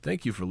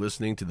Thank you for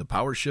listening to the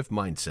Power Shift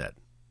Mindset.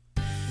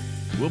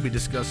 We'll be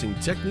discussing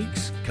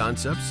techniques,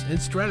 concepts,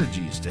 and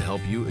strategies to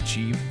help you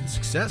achieve the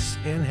success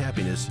and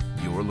happiness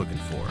you're looking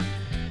for.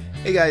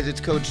 Hey guys,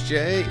 it's Coach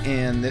Jay,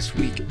 and this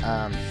week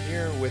I'm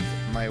here with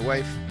my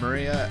wife,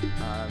 Marrige.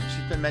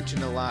 She's been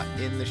mentioned a lot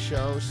in the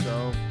show,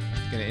 so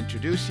I'm going to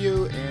introduce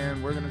you,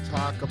 and we're going to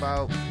talk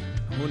about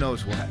who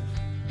knows what.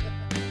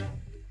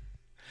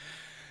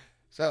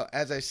 So,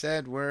 as I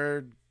said,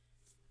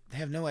 I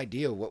have no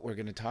idea what we're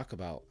going to talk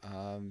about.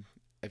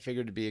 I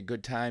figured it'd be a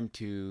good time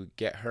to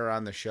get her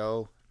on the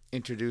show,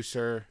 introduce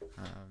her.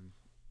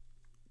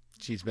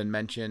 She's been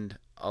mentioned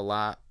a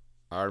lot.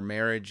 Our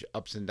marriage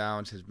ups and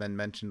downs has been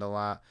mentioned a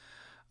lot.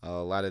 A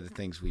lot of the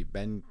things we've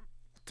been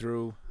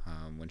through.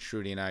 When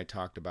Shruti and I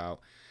talked about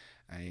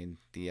in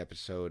the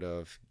episode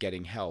of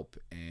getting help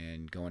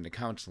and going to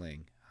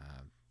counseling,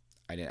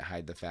 I didn't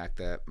hide the fact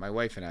that my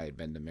wife and I had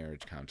been to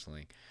marriage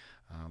counseling.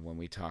 When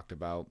we talked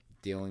about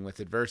dealing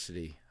with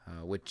adversity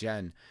with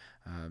Jen,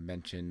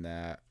 mentioned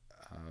that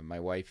my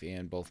wife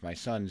and both my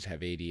sons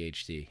have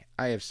ADHD.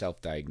 I have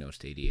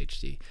self-diagnosed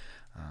ADHD.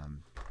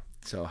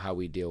 So how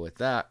we deal with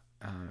that.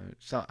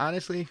 So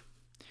honestly,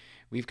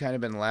 we've kind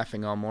of been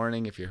laughing all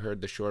morning. If you heard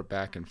the short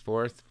back and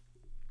forth,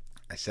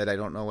 I said I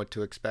don't know what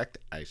to expect.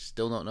 I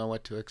still don't know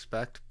what to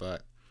expect,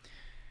 but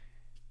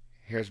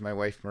here's my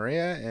wife,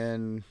 Marrige,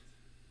 and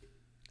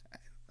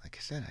like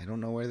I said, I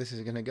don't know where this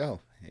is going to go.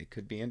 It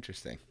could be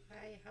interesting.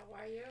 Hi, how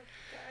are you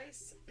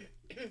guys?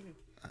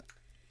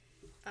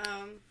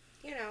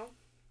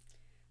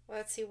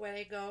 Let's see where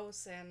it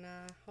goes, and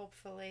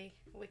hopefully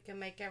we can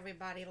make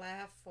everybody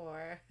laugh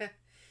or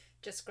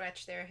just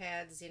scratch their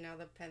heads,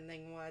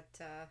 depending what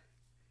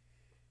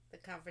the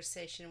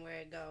conversation, where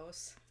it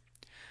goes.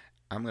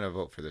 I'm going to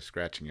vote for the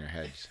scratching your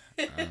heads.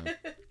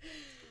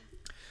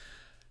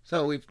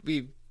 So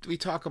we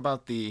talk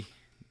about the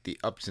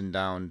ups and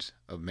downs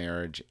of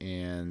marriage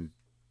and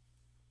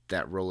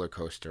that roller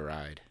coaster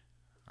ride.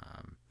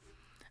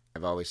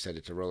 I've always said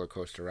it's a roller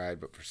coaster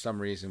ride, but for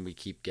some reason we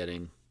keep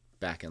getting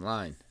back in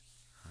line.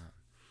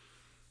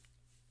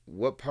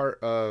 What part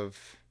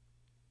of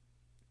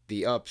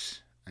the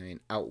ups,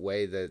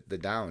 outweigh the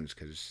downs?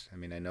 Because, I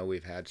know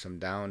we've had some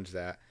downs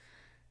that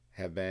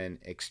have been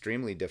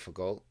extremely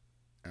difficult.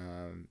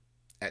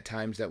 At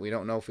times that we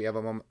don't know if we have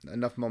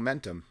enough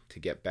momentum to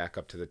get back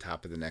up to the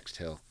top of the next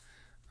hill.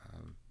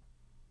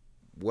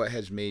 What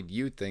has made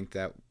you think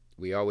that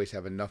we always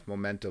have enough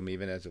momentum,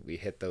 even as we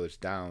hit those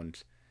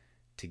downs,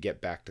 to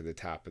get back to the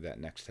top of that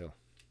next hill?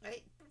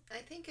 I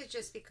think it's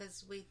just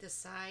because we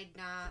decide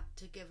not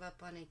to give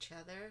up on each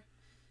other,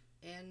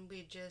 and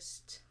we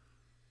just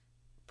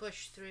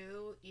push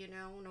through,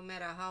 no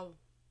matter how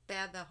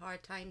bad the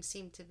hard times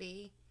seem to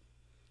be.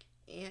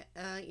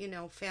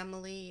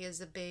 Family is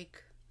a big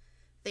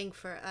thing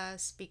for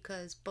us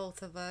because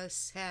both of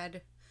us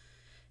had,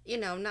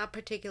 not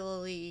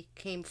particularly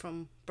came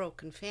from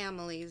broken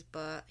families,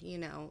 but,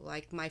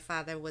 like my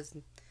father was,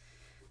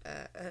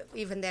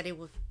 even that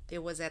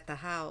it was at the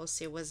house,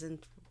 it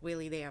wasn't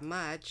really there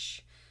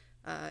much.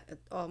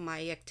 All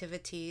my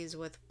activities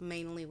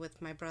mainly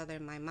with my brother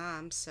and my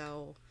mom,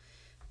 so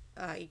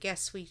I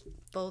guess we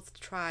both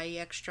try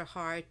extra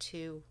hard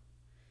to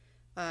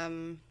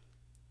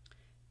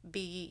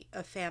be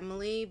a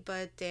family,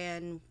 but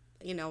then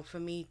for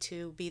me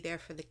to be there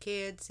for the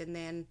kids, and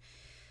then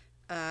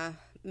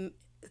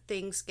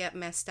things get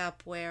messed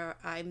up where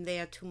I'm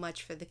there too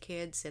much for the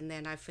kids and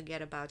then I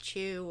forget about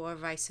you, or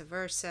vice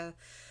versa.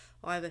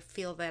 Or I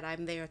feel that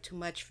I'm there too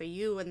much for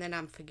you and then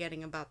I'm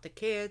forgetting about the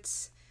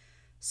kids.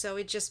 So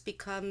it just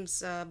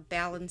becomes a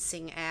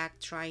balancing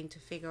act, trying to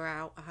figure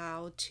out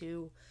how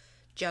to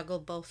juggle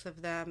both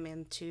of them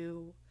and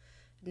to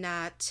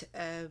not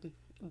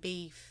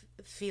be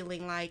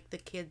feeling like the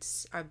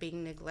kids are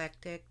being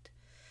neglected,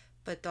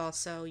 but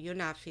also you're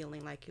not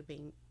feeling like you're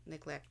being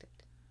neglected.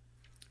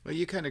 Well,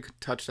 you kind of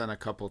touched on a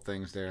couple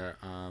things there,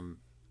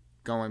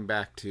 going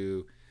back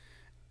to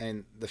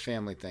and the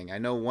family thing. I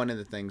know one of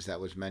the things that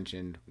was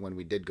mentioned when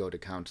we did go to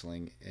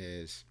counseling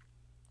is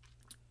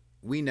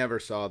we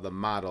never saw the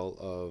model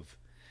of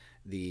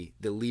the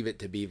Leave It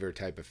to Beaver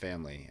type of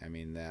family.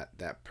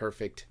 That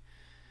perfect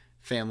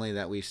family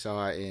that we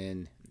saw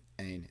in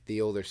the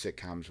older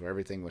sitcoms where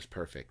everything was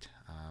perfect.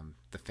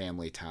 The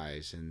Family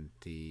Ties and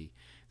the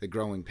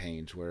Growing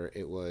Pains, where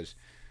it was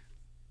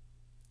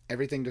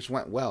everything just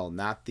went well,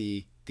 not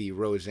the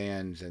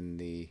Roseannes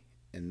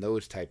and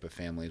those type of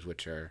families,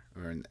 which are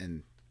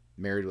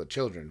Married with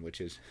Children,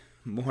 which is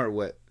more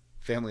what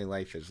family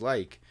life is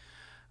like.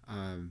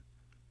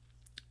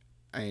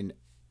 And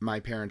my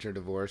parents are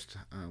divorced,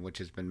 which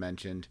has been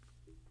mentioned.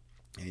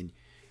 And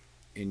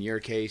in your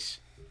case,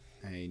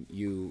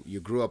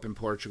 you grew up in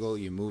Portugal.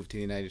 You moved to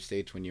the United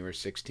States when you were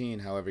 16.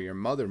 However, your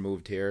mother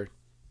moved here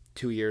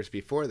 2 years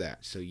before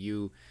that. So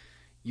you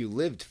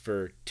lived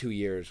for 2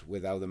 years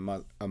without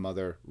a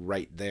mother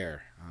right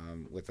there,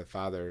 with a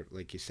father,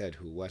 like you said,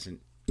 who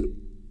wasn't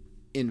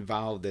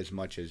involved as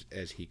much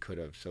as he could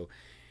have. So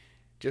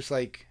just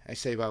like I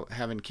say about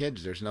having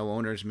kids, there's no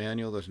owner's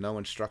manual, there's no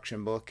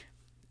instruction book.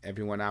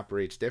 Everyone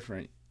operates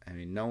different. I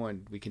mean, no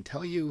one, we can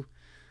tell you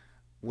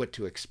what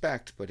to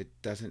expect, but it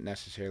doesn't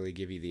necessarily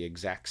give you the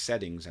exact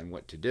settings on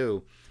what to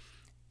do.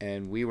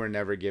 And we were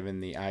never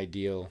given the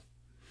ideal,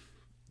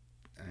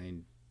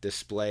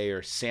 display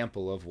or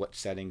sample of what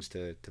settings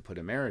to put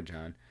a marriage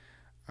on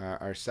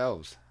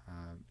ourselves.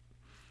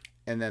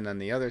 And then on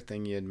the other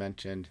thing you had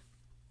mentioned,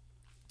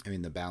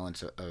 the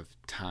balance of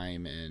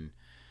time and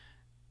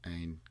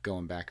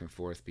going back and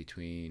forth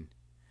between,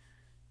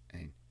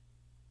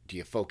 do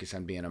you focus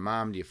on being a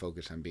mom? Do you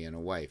focus on being a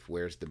wife?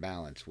 Where's the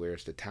balance?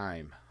 Where's the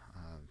time?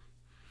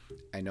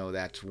 I know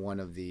that's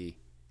one of the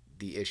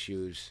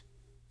issues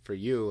for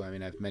you.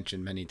 I've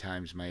mentioned many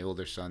times my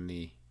older son,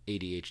 the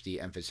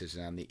ADHD, emphasis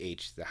on the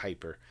H, the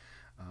hyper.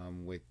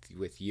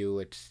 With you,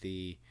 it's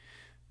the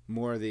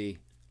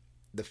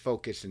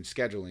focus and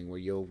scheduling where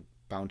you'll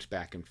bounce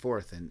back and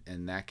forth,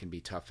 and that can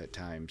be tough at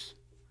times.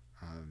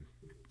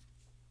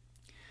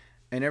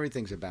 And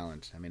everything's a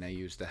balance. I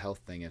use the health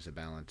thing as a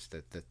balance,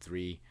 that the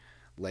three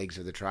legs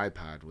of the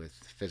tripod with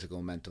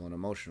physical, mental, and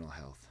emotional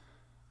health.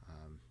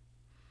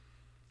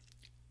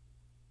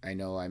 I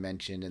know I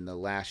mentioned in the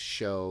last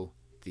show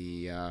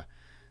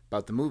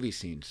about the movie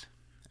scenes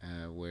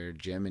where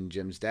Jim and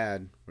Jim's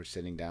dad were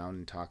sitting down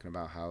and talking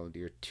about how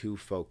you're too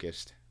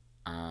focused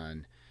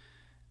on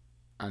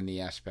the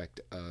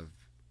aspect of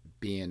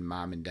being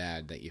mom and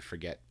dad that you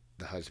forget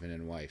the husband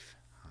and wife.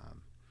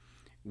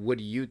 What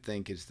do you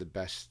think is the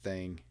best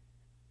thing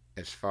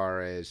as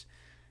far as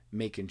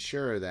making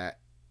sure that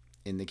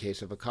in the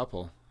case of a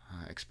couple,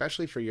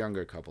 especially for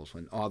younger couples,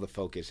 when all the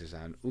focus is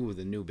on,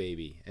 the new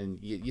baby, and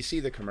you see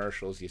the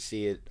commercials, you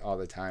see it all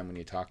the time when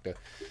you talk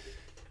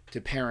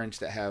to parents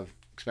that have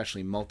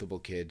especially multiple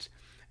kids.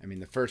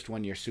 The first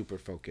one you're super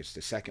focused,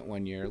 the second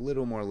one you're a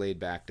little more laid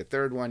back, the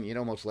third one you'd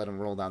almost let them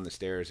roll down the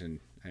stairs and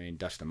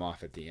dust them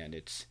off at the end.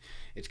 It's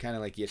kind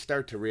of like you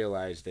start to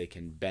realize they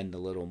can bend a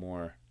little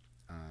more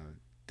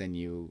than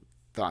you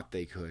thought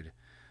they could.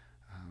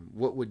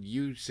 What would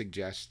you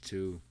suggest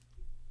to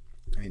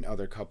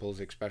other couples,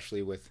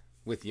 especially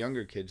with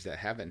younger kids that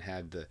haven't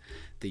had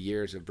the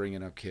years of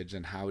bringing up kids,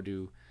 and how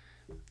to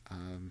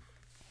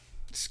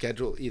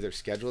schedule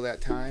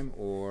that time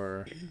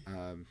or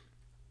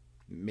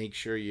make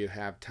sure you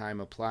have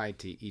time applied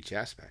to each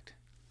aspect?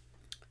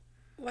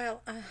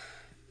 Well,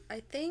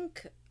 I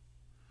think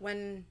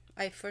when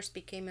I first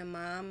became a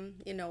mom,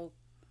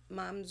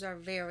 moms are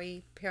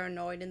very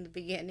paranoid in the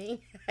beginning.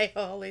 I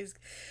always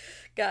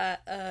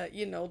got,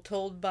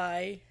 told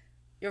by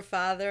your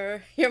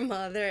father, your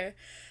mother,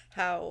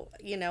 how,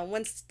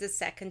 once the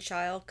second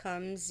child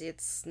comes,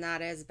 it's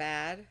not as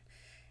bad.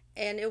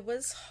 And it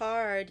was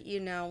hard,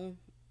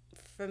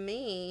 for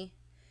me,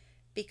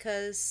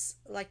 because,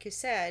 like you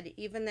said,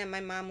 even then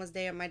my mom was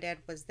there, my dad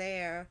was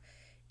there,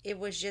 it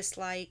was just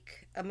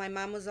like my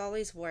mom was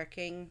always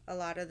working a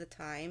lot of the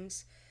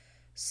times.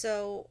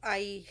 So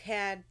I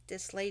had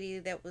this lady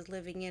that was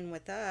living in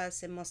with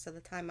us, and most of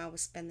the time I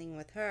was spending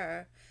with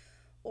her.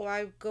 Or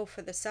I would go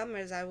for the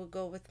summers, I would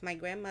go with my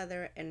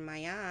grandmother and my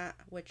aunt,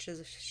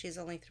 she's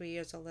only 3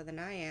 years older than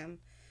I am.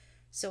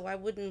 So I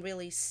wouldn't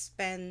really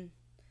spend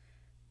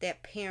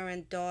that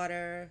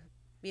parent-daughter,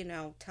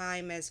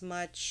 time as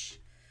much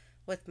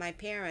with my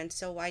parents.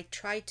 So I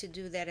tried to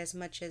do that as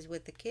much as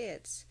with the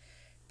kids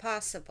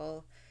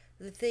possible.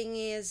 The thing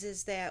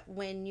is that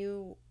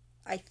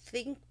I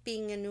think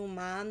being a new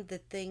mom, the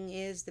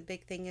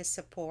big thing is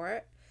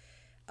support.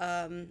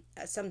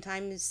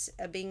 Sometimes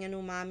being a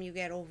new mom, you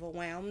get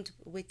overwhelmed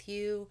with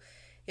you.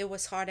 It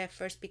was hard at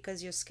first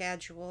because your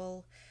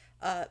schedule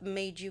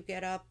made you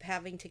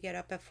having to get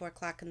up at 4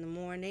 o'clock in the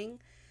morning.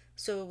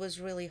 So it was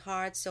really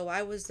hard. So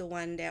I was the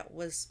one that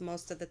was,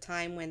 most of the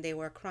time when they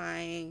were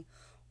crying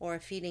or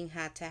feeding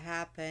had to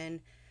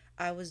happen,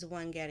 I was the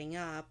one getting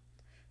up.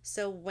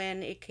 So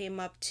when it came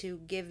up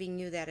to giving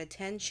you that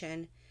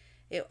attention,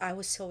 I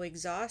was so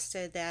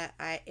exhausted that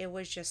it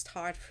was just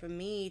hard for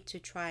me to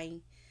try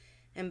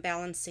and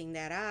balancing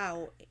that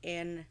out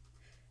and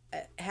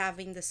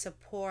having the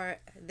support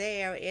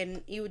there.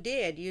 And you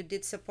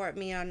did support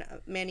me on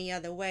many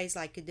other ways,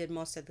 like you did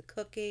most of the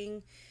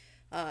cooking,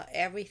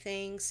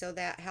 everything, so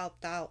that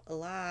helped out a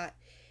lot.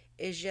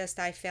 It's just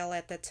I felt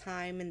at the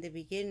time in the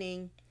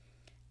beginning,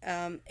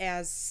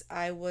 as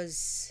I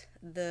was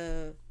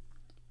the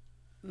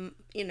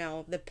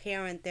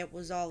parent that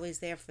was always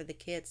there for the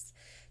kids,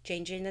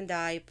 changing the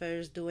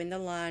diapers, doing the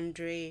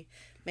laundry,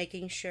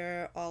 making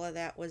sure all of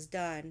that was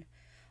done.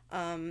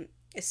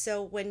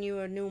 So when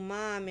you're a new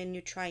mom and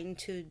you're trying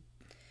to,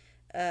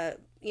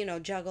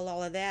 juggle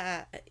all of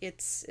that,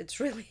 it's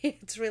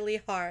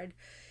really hard.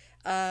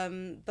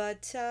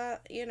 But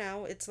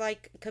it's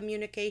like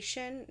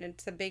communication.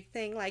 It's a big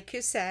thing, like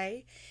you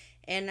say.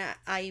 And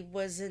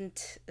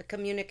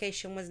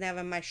communication was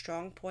never my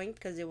strong point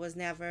because it was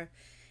never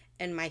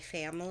in my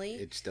family.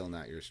 It's still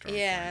not your strong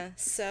point.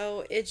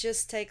 So it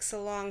just takes a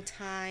long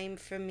time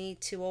for me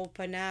to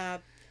open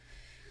up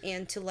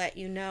and to let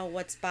you know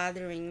what's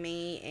bothering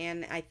me.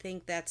 And I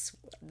think that's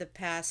the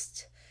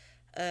past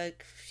a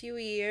few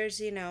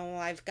years,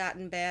 I've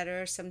gotten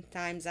better.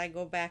 Sometimes I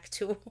go back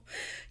to,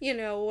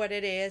 what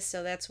it is.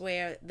 So that's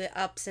where the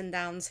ups and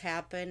downs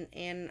happen.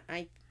 And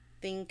I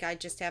think I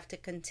just have to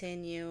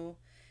continue,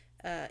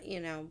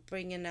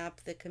 bringing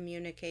up the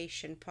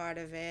communication part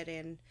of it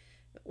and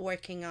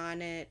working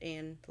on it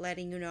and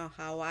letting you know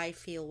how I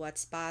feel,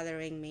 what's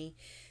bothering me,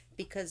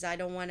 because I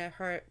don't want to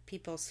hurt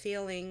people's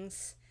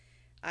feelings.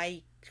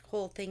 I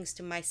hold things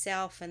to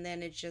myself and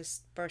then it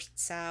just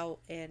bursts out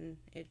and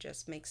it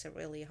just makes it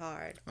really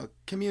hard. Well,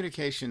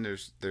 communication,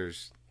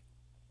 there's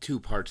two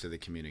parts of the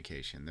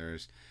communication.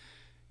 There's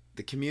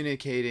the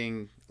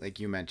communicating, like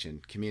you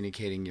mentioned,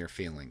 communicating your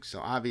feelings. So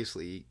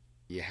obviously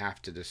you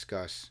have to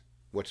discuss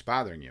what's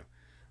bothering you.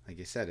 Like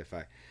you said,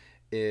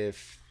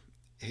 if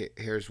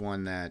here's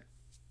one that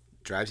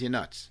drives you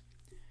nuts.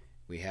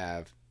 We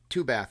have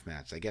two bath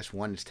mats. I guess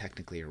one is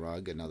technically a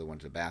rug, another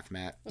one's a bath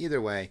mat.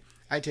 Either way,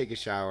 I take a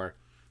shower.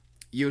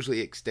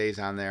 Usually it stays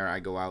on there. I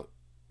go out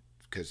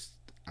because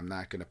I'm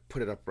not going to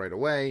put it up right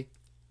away.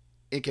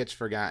 It gets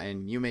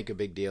forgotten. You make a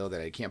big deal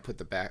that I can't put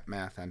the bath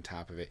mat on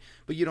top of it,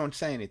 but you don't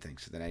say anything.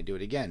 So then I do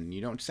it again, and you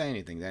don't say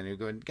anything. Then you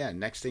go again.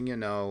 Next thing you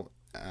know,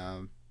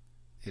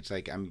 it's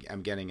like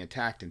I'm getting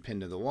attacked and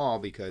pinned to the wall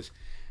because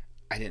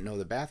I didn't know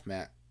the bath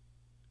mat.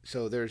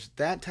 So there's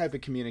that type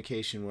of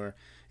communication where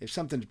if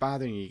something's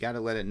bothering you, you got to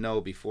let it know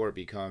before it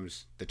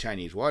becomes the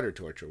Chinese water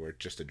torture, where it's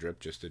just a drip,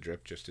 just a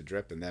drip, just a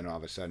drip, and then all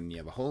of a sudden you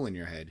have a hole in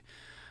your head.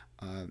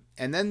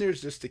 And then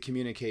there's just the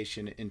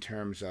communication in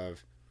terms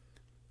of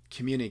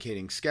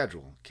communicating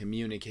schedule,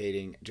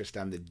 communicating just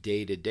on the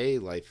day-to-day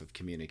life of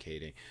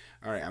communicating.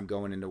 All right, I'm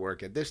going into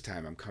work at this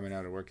time. I'm coming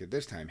out of work at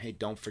this time. Hey,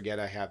 don't forget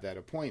I have that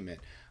appointment.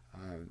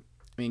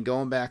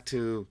 Going back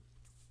to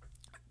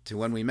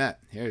when we met,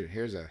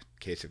 here's a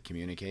case of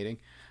communicating.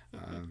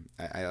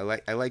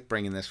 I like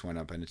bringing this one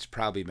up, and it's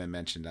probably been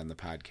mentioned on the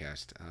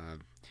podcast.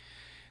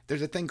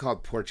 There's a thing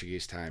called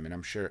Portuguese time, and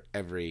I'm sure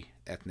every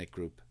ethnic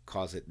group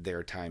calls it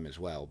their time as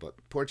well. But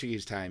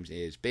Portuguese time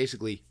is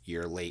basically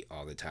you're late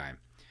all the time.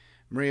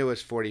 Maria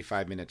was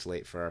 45 minutes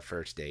late for our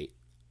first date.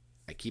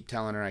 I keep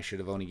telling her I should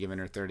have only given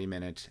her 30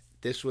 minutes.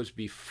 This was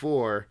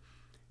before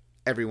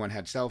everyone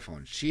had cell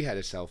phones. She had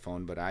a cell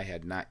phone, but I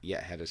had not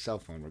yet had a cell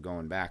phone. We're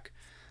going back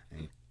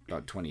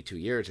about 22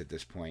 years at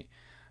this point.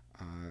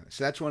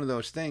 So that's one of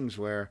those things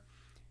where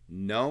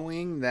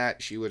knowing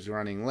that she was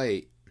running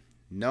late,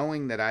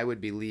 knowing that I would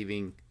be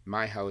leaving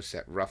my house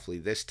at roughly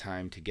this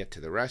time to get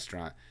to the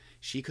restaurant,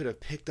 she could have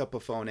picked up a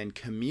phone and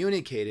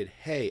communicated,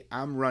 hey,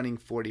 I'm running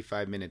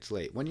 45 minutes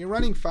late. When you're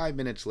running 5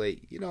 minutes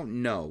late, you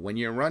don't know. When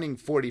you're running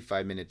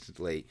 45 minutes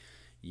late,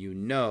 you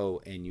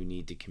know, and you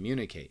need to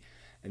communicate.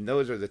 And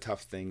those are the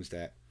tough things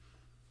that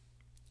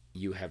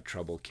you have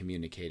trouble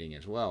communicating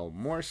as well,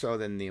 more so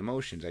than the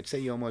emotions. I'd say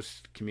you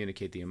almost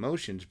communicate the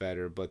emotions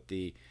better, but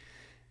the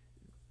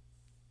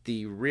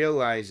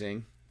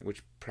realizing,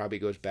 which probably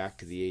goes back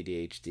to the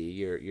ADHD,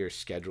 your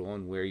schedule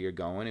and where you're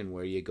going and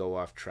where you go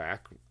off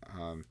track.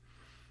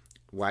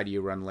 Why do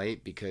you run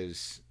late?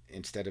 Because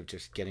instead of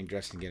just getting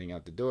dressed and getting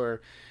out the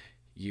door,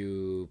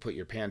 you put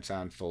your pants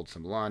on, fold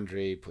some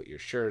laundry, put your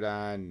shirt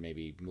on,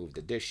 maybe move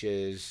the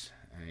dishes.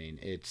 I mean,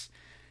 it's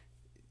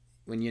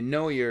when you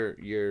know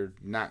you're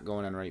not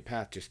going on the right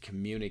path, just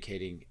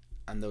communicating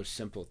on those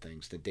simple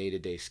things, the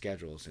day-to-day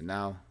schedules. And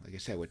now, like I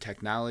said, with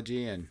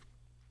technology and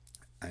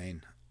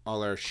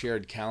all our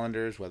shared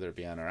calendars, whether it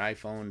be on our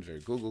iPhones or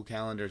Google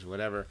calendars,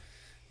 whatever,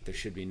 there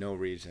should be no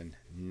reason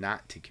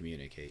not to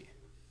communicate.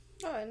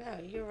 Oh, no,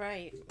 you're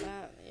right.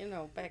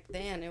 Back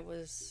then it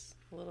was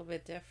a little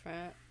bit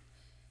different.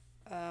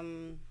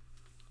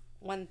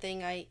 One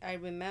thing I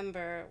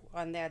remember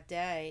on that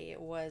day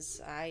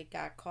was I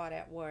got caught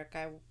at work.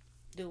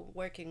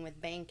 Working with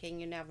banking,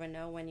 you never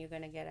know when you're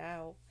going to get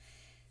out.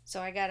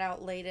 So I got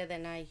out later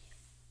than I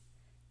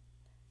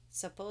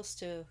supposed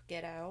to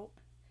get out.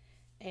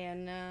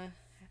 And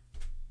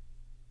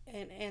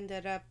it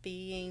ended up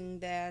being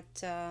that,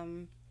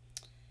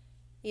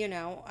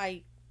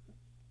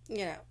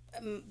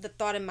 the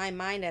thought in my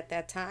mind at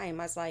that time,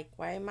 I was like,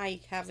 why am I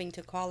having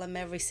to call him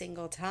every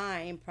single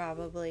time,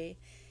 probably?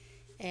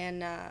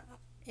 And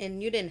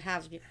you didn't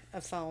have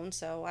a phone,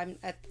 so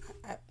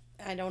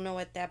I don't know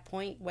at that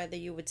point whether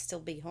you would still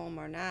be home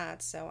or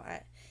not. So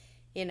I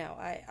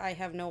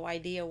have no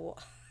idea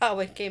how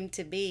it came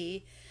to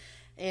be.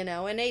 In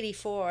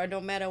 84, no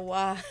matter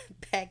what,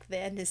 back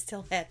then it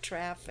still had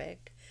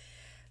traffic.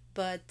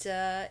 But,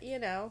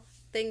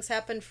 things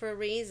happen for a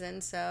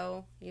reason,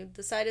 so you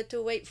decided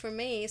to wait for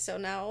me, so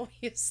now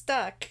you're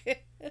stuck.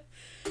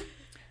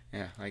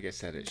 Yeah, like I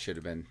said, it should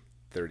have been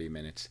 30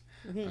 minutes.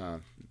 Mm-hmm.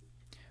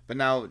 But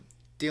now,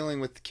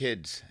 dealing with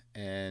kids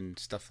and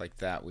stuff like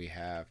that, we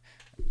have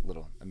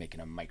I'm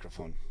making a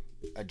microphone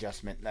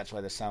adjustment, that's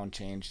why the sound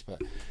changed,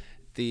 but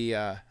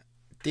the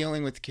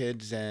dealing with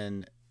kids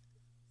and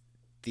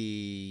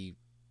the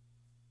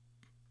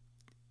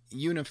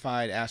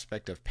unified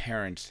aspect of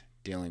parents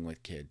dealing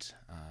with kids.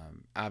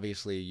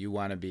 Obviously, you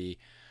want to be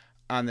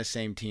on the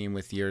same team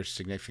with your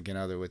significant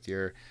other, with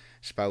your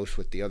spouse,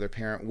 with the other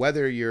parent,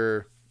 whether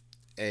you're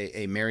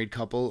a married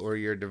couple or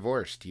you're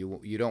divorced.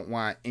 You don't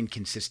want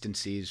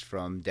inconsistencies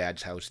from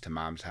dad's house to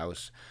mom's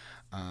house.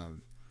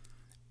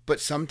 But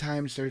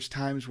sometimes there's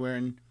times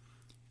when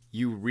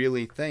you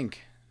really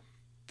think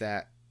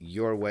that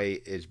your way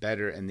is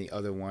better and the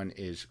other one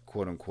is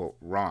quote unquote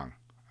wrong.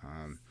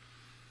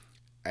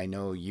 I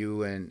know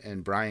you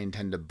and Brian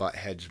tend to butt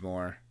heads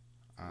more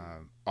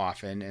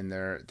often, and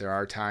there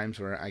are times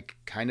where I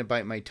kind of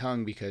bite my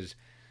tongue because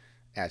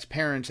as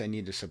parents I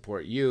need to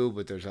support you,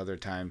 but there's other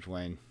times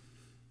when,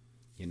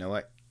 you know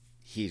what,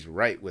 he's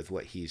right with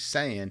what he's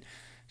saying,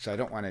 so I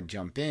don't want to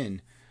jump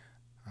in.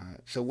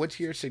 So what's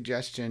your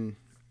suggestion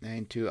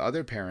to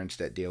other parents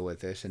that deal with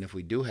this, and if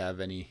we do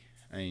have any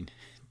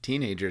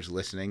teenagers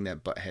listening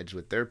that butt heads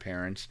with their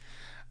parents,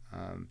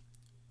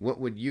 what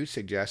would you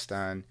suggest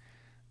on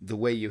the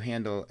way you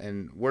handle,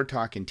 and we're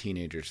talking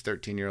teenagers,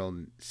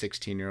 13-year-old,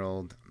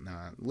 16-year-old,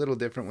 a little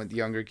different with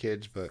younger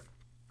kids, but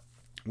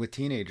with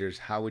teenagers,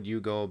 how would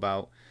you go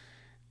about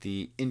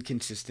the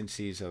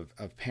inconsistencies of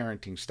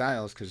parenting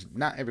styles? Because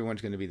not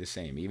everyone's going to be the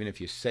same. Even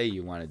if you say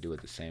you want to do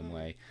it the same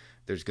way,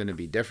 there's going to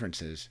be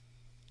differences.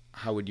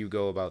 How would you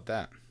go about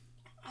that?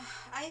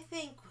 I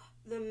think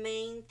the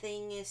main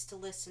thing is to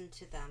listen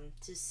to them,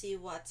 to see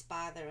what's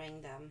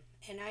bothering them.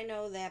 And I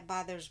know that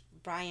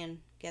Brian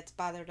gets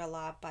bothered a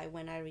lot by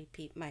when I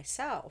repeat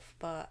myself,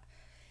 but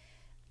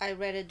I'd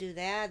rather do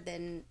that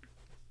than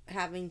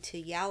having to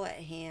yell at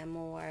him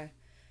or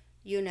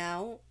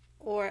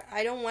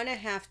I don't want to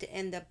have to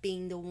end up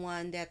being the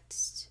one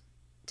that's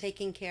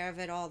taking care of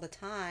it all the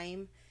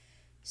time.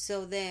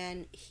 So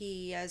then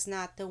he is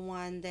not the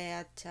one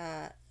that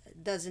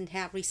doesn't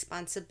have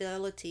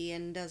responsibility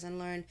and doesn't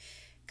learn,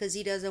 because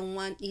he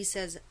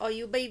says, oh,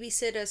 you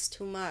babysit us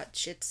too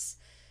much.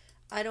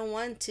 I don't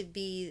want to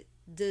be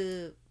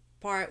the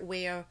part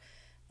where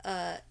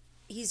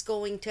he's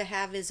going to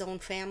have his own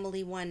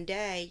family one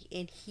day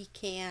and he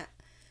can't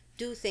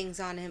do things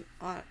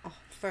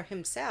for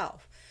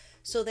himself.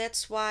 So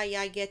that's why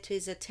I get to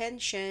his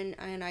attention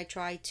and I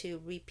try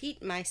to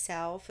repeat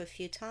myself a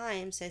few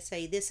times. I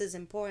say, this is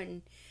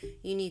important.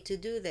 You need to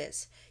do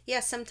this.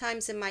 Yeah,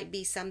 sometimes it might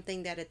be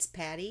something that it's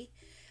petty,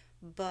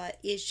 but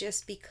it's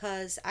just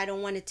because I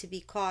don't want it to be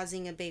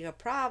causing a bigger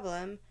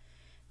problem.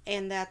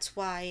 And that's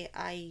why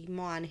I'm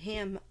on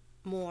him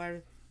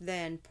more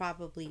than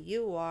probably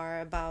you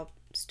are about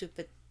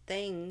stupid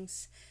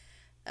things,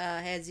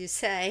 as you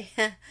say.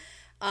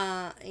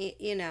 And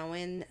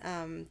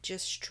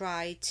just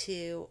try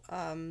to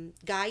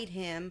guide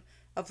him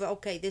of,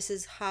 okay, this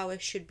is how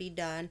it should be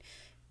done.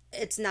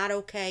 It's not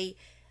okay.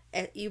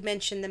 You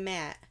mentioned the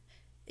mat,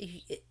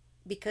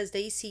 because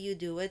they see you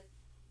do it.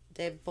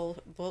 They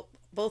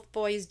both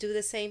boys do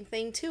the same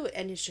thing too,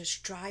 and it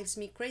just drives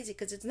me crazy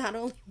because it's not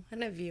only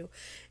one of you,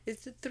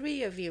 it's the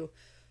three of you.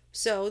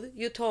 So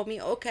you told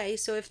me, okay,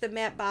 so if the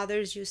mat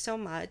bothers you so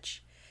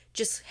much,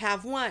 just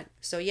have one.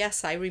 So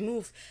yes, I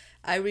remove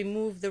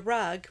the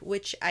rug,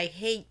 which I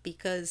hate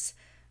because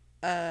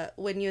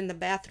when you're in the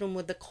bathroom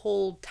with the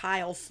cold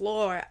tile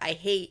floor, I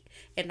hate,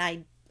 and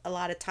a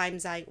lot of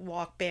times I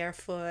walk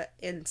barefoot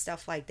and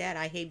stuff like that.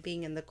 I hate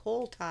being in the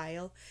cold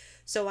tile.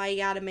 So I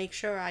got to make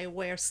sure I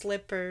wear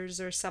slippers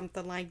or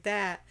something like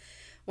that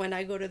when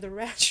I go to the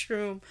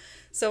restroom,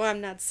 so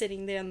I'm not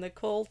sitting there in the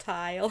cold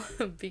tile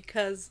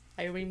because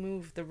I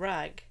removed the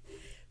rug.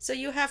 So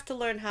you have to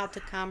learn how to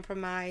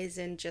compromise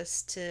and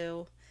just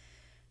to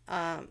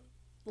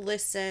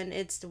listen.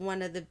 It's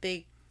one of the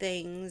big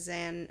things,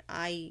 and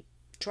I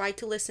try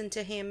to listen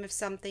to him if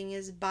something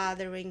is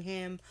bothering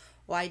him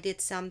or I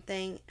did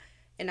something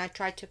and I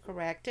try to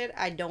correct it.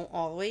 I don't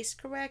always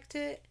correct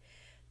it.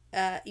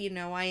 I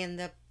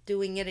end up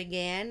doing it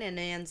again and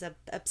it ends up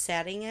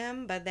upsetting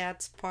him, but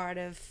that's part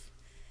of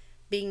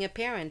being a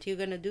parent. You're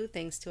going to do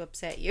things to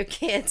upset your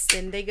kids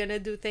and they're going to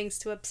do things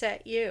to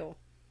upset you.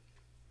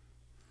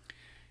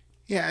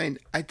 Yeah,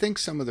 I think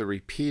some of the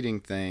repeating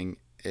thing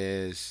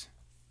is,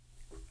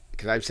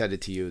 because I've said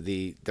it to you,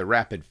 the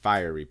rapid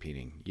fire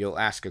repeating. You'll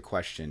ask a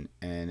question,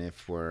 and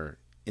if we're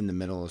in the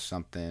middle of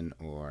something,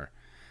 or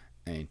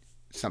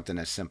something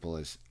as simple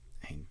as,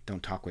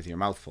 don't talk with your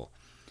mouth full.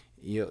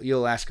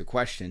 You'll ask a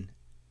question,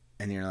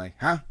 and you're like,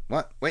 huh?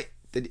 What? Wait.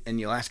 And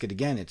you'll ask it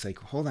again. It's like,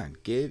 hold on,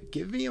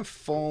 give me a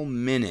full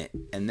minute,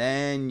 and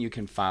then you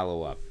can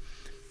follow up.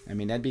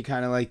 That'd be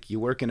kind of like you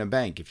work in a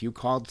bank. If you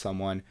called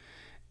someone,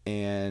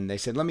 and they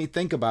said, let me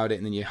think about it,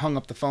 and then you hung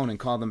up the phone and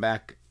called them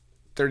back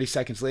 30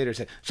 seconds later and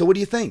said, so what do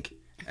you think?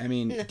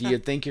 Do you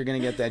think you're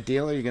going to get that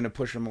deal, or you're going to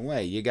push them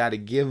away? You got to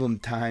give them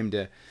time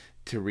to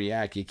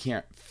react. You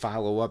can't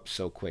follow up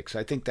so quick. So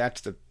I think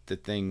that's the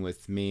thing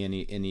with me and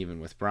even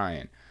with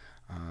Brian.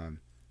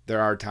 There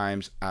are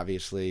times,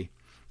 obviously,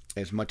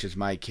 as much as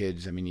my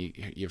kids,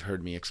 you've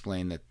heard me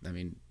explain that,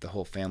 the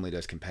whole family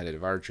does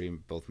competitive archery.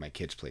 Both my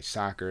kids play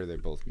soccer. They're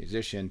both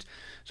musicians.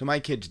 So my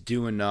kids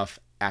do enough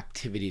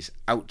activities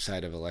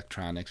outside of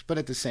electronics, but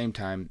at the same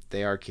time,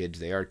 they are kids.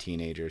 They are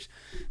teenagers.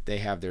 They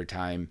have their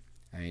time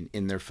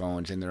in their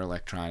phones, in their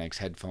electronics,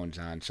 headphones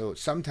on. So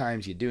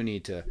sometimes you do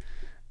need to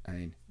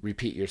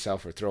repeat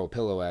yourself or throw a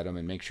pillow at them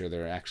and make sure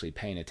they're actually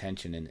paying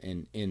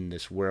attention in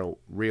this real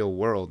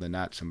world and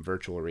not some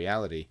virtual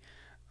reality.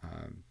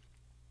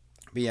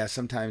 But yeah,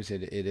 sometimes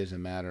it is a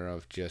matter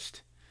of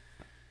just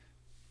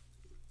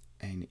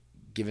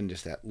given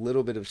just that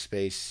little bit of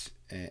space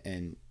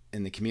and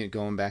the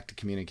going back to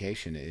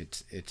communication.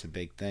 It's a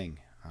big thing.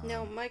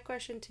 Now, my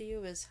question to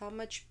you is, how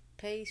much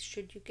pay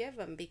should you give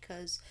them?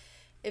 Because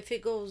if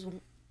it goes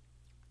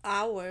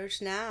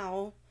hours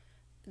now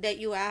that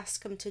you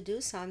ask them to do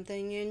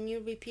something and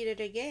you repeat it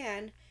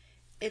again,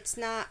 it's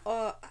not,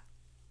 wrong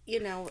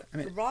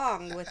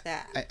with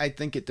that. I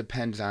think it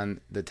depends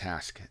on the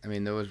task. I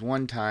mean, there was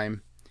one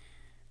time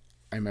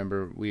I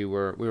remember we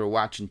were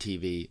watching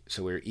TV,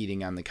 so we were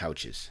eating on the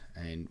couches,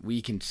 and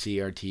we can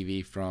see our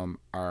TV from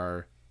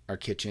our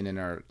kitchen and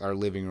our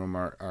living room,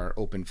 our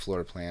open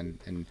floor plan,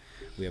 and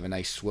we have a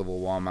nice swivel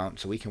wall mount,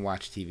 so we can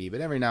watch TV. But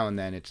every now and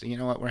then it's, you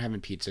know what, we're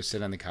having pizza,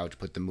 sit on the couch,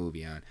 put the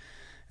movie on.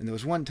 And there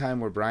was one time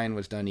where Brian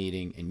was done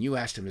eating, and you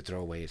asked him to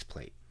throw away his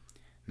plate.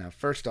 Now,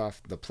 first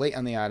off, the plate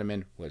on the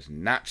ottoman was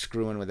not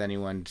screwing with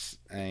anyone's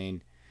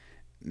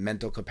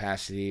mental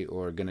capacity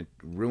or going to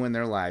ruin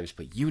their lives,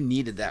 but you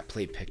needed that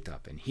plate picked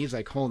up. And he's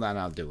like, hold on,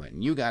 I'll do it.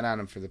 And you got on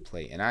him for the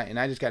plate. And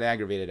I just got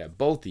aggravated at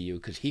both of you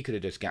because he could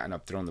have just gotten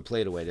up, thrown the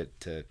plate away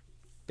to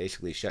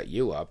basically shut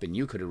you up. And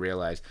you could have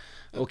realized,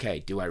 okay,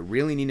 do I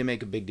really need to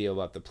make a big deal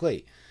about the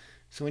plate?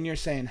 So when you're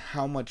saying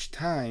how much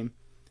time,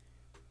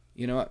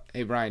 you know what?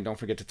 Hey, Brian, don't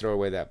forget to throw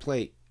away that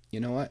plate. You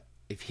know what?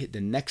 If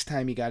the next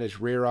time he got his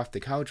rear off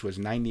the couch was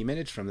 90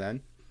 minutes from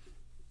then,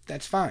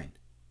 that's fine.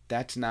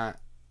 That's not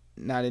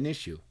an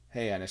issue.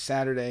 Hey, on a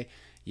Saturday,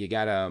 you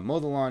got to mow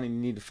the lawn and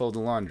you need to fold the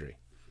laundry.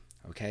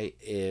 Okay?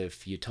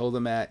 If you told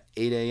him at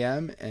 8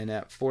 a.m. and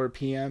at 4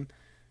 p.m.,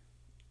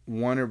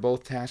 one or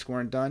both tasks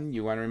weren't done,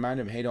 you want to remind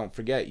him, hey, don't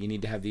forget, you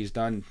need to have these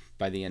done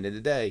by the end of the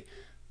day.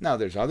 Now,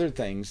 there's other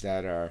things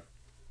that are,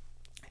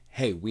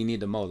 hey, we need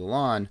to mow the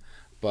lawn,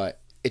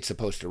 but it's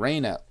supposed to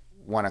rain at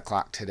 1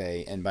 o'clock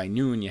today, and by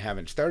noon you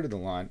haven't started the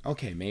lawn.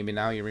 Okay, maybe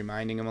now you're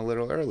reminding him a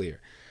little earlier.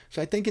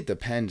 So I think it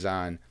depends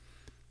on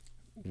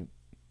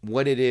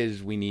what it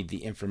is we need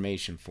the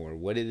information for,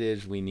 what it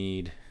is we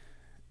need,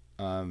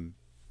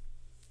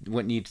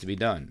 what needs to be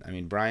done. I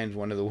mean, Brian's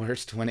one of the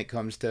worst when it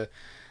comes to,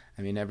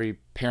 every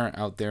parent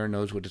out there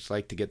knows what it's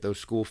like to get those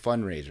school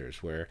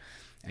fundraisers where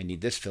I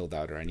need this filled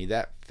out, or I need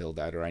that filled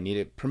out, or I need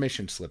a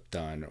permission slip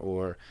done,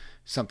 or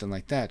something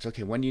like that. So,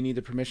 okay, when do you need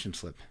the permission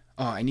slip?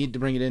 Oh, I need to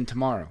bring it in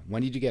tomorrow.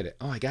 When did you get it?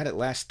 Oh, I got it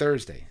last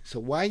Thursday. So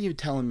why are you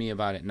telling me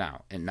about it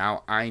now? And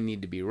now I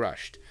need to be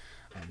rushed.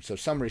 So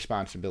some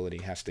responsibility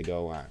has to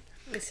go on.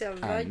 So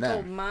I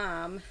told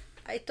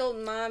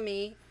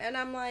mommy, and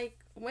I'm like,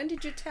 when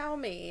did you tell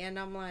me? And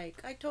I'm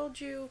like, I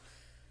told you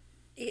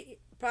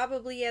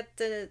probably at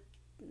the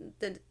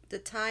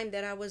time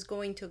that I was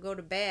going to go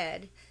to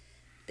bed,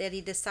 that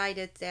he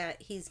decided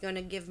that he's going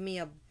to give me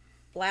a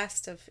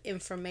blast of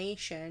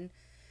information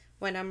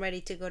when I'm ready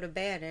to go to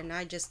bed, and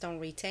I just don't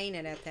retain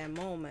it at that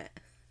moment.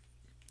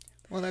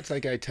 Well, that's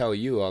like I tell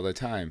you all the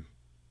time.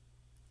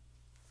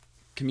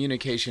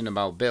 Communication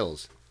about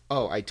bills.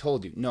 Oh, I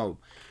told you. No,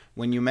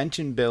 when you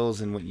mention bills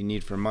and what you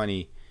need for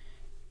money,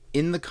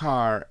 in the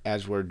car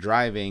as we're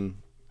driving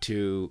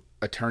to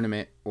a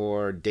tournament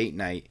or date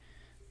night,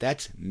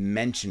 that's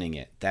mentioning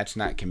it. That's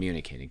not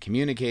communicating.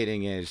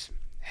 Communicating is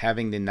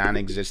having the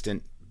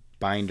non-existent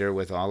binder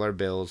with all our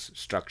bills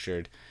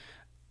structured.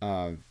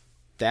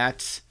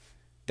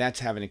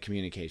 That's having a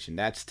communication.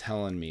 That's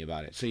telling me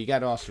about it. So you got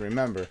to also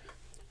remember,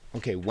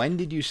 okay, when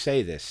did you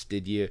say this?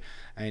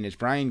 Is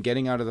Brian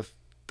getting out of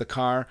the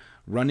car,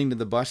 running to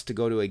the bus to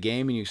go to a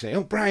game, and you say,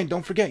 oh, Brian,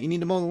 don't forget, you need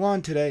to mow the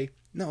lawn today.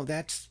 No,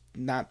 that's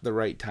not the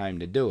right time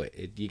to do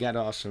it. You got to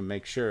also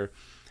make sure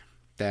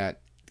that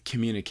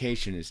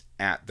communication is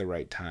at the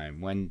right time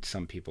when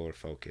some people are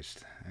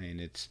focused.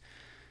 It's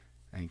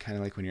kind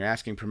of like when you're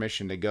asking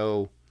permission to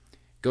go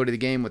to the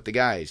game with the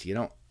guys. You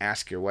don't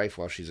ask your wife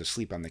while she's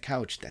asleep on the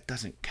couch. That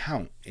doesn't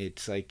count.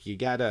 It's like you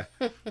gotta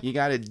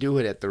do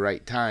it at the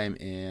right time.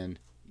 And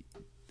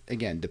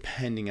again,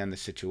 depending on the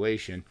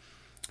situation,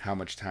 how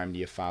much time do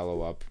you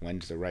follow up?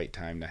 When's the right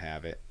time to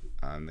have it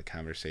on the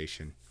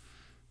conversation?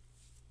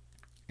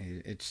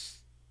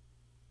 There's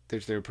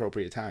the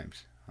appropriate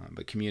times,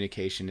 but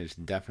communication is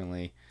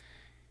definitely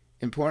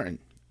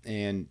important.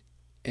 And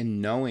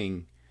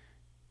knowing,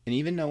 and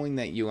even knowing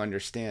that you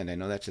understand. I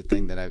know that's a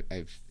thing that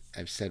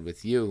I've said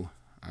with you,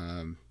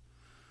 and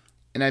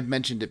I've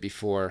mentioned it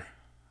before.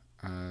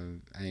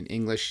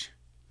 English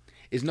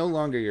is no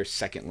longer your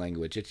second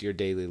language; it's your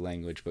daily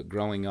language. But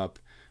growing up,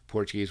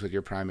 Portuguese was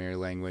your primary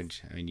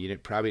language. You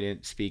probably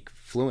didn't speak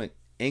fluent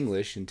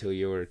English until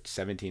you were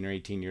 17 or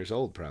 18 years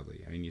old,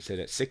 probably. You said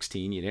at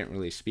 16 you didn't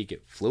really speak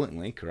it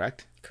fluently,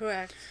 correct?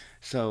 Correct.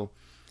 So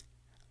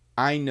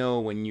I know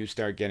when you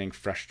start getting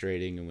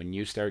frustrating and when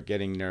you start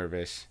getting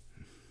nervous,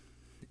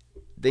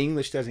 the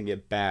English doesn't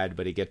get bad,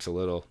 but it gets a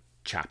little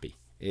choppy.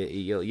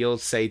 You'll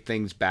say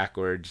things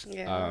backwards.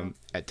 Yeah.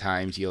 At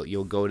times.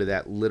 You'll go to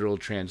that literal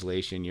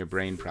translation. Your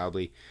brain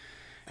probably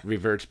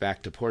reverts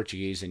back to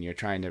Portuguese, and you're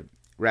trying to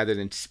rather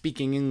than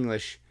speaking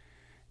English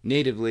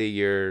natively,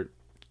 you're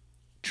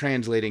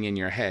translating in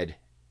your head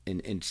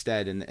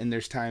instead. And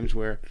there's times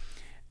where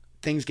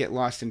things get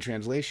lost in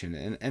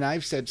translation. And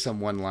I've said some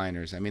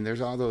one-liners. I mean,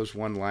 there's all those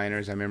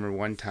one-liners. I remember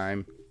one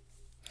time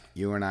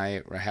you and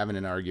I were having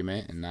an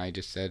argument, and I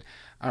just said,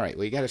 all right,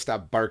 well, you got to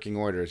stop barking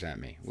orders at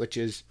me, which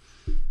is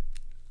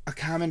a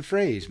common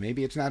phrase.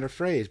 Maybe it's not a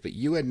phrase, but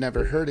you had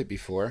never heard it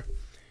before.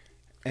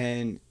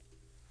 And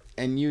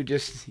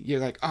you're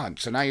like, oh,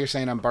 so now you're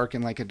saying I'm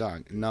barking like a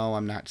dog. No,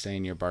 I'm not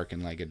saying you're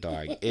barking like a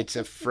dog. It's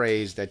a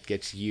phrase that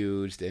gets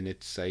used, and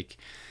it's like,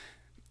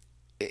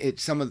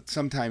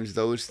 sometimes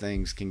those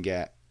things can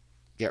get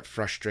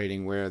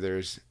frustrating where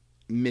there's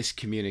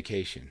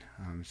miscommunication.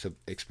 So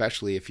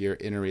especially if you're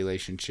in a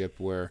relationship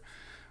where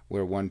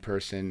one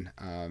person,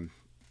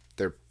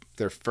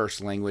 their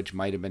first language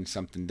might have been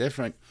something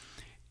different,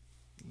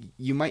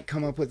 you might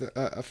come up with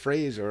a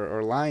phrase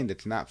or line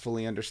that's not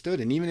fully understood.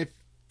 And even if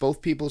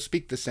both people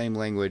speak the same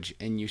language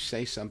and you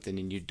say something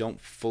and you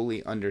don't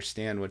fully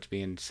understand what's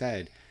being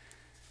said,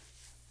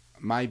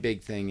 my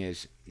big thing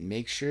is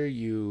make sure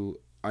you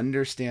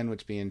understand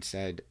what's being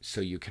said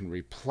so you can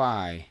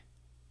reply,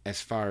 as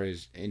far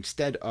as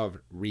instead of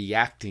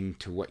reacting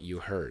to what you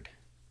heard.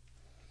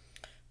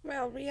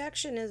 Well,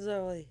 reaction is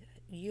a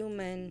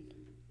human,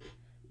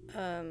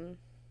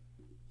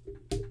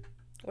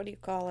 what do you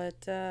call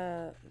it?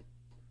 I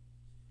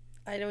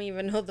don't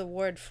even know the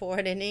word for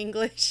it in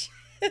English.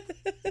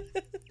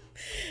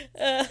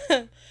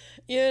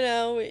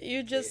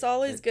 You're just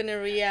always going to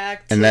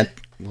react. And that,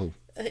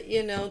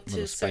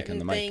 to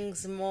certain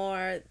things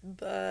more,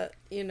 but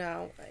and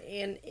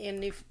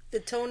if the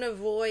tone of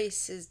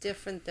voice is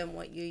different than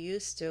what you're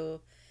used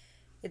to,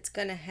 it's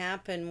gonna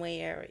happen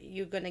where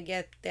you're gonna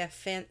get that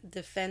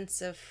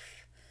defensive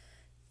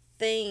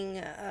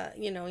thing.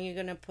 You're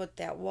gonna put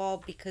that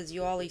wall because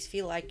you always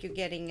feel like you're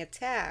getting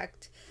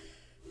attacked.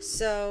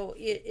 So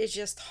it's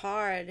just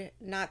hard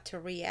not to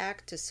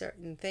react to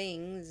certain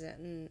things,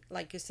 and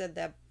like you said,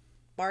 that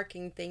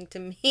barking thing to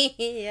me,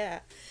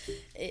 yeah,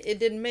 it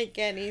didn't make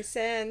any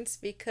sense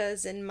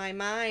because in my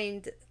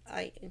mind,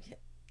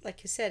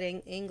 like you said,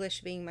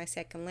 English being my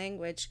second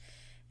language,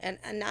 and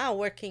now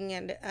working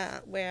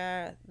at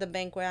where the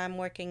bank where I'm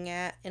working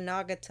at in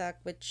Naugatuck,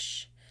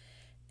 which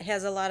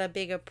has a lot of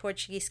bigger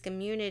Portuguese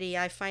community,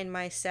 I find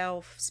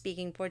myself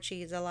speaking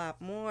Portuguese a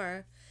lot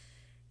more.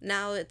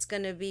 Now it's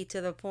going to be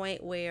to the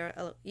point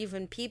where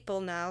even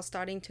people now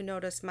starting to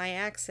notice my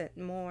accent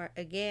more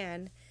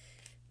again,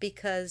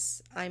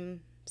 because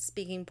I'm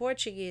speaking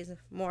Portuguese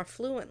more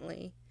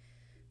fluently.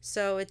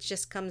 So it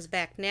just comes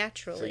back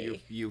naturally.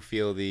 So you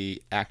feel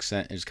the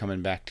accent is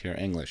coming back to your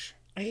English.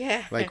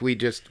 Yeah. Like we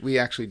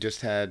actually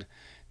just had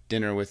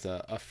dinner with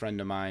a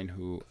friend of mine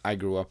who I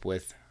grew up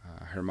with.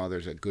 Her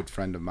mother's a good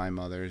friend of my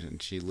mother's,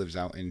 and she lives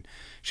out in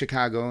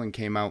Chicago and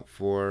came out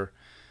for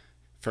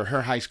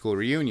her high school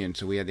reunion.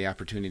 So we had the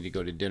opportunity to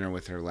go to dinner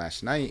with her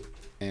last night,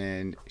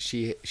 and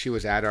she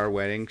was at our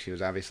wedding. She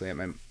was obviously at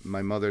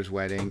my mother's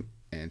wedding.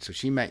 And so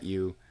she met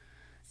you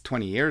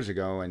 20 years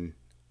ago, and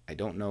I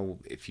don't know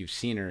if you've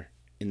seen her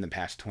in the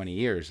past 20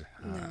 years.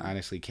 No.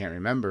 Honestly, can't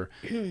remember.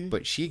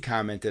 But she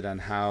commented on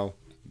how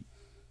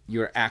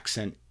your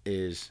accent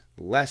is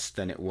less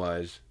than it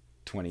was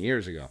 20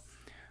 years ago.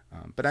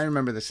 But I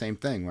remember the same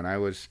thing when I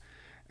was,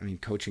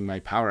 coaching my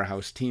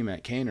powerhouse team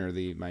at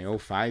Caner, my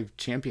 05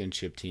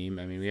 championship team.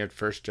 We had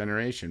first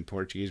generation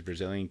Portuguese,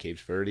 Brazilian, Cape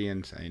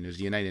Verdeans. It was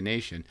the United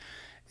Nation.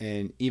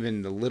 And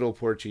even the little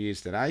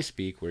Portuguese that I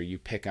speak, where you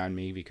pick on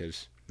me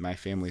because my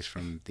family's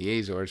from the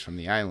Azores, from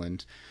the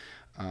islands,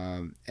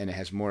 and it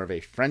has more of a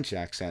French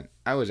accent,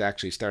 I was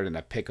actually starting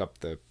to pick up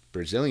the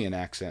Brazilian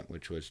accent,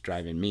 which was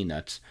driving me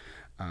nuts.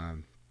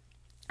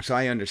 So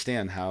I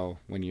understand how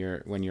when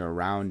you're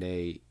around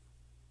a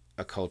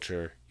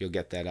culture, you'll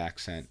get that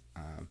accent.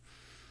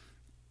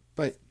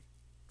 But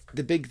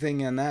the big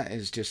thing on that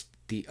is just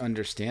the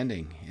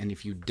understanding. And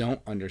if you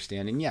don't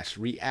understand, and yes,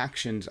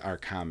 reactions are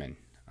common.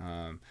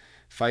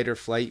 Fight or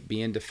flight,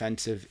 being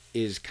defensive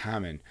is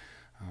common.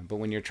 But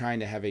when you're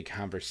trying to have a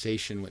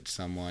conversation with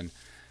someone,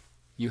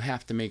 you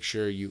have to make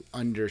sure you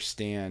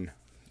understand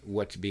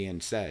what's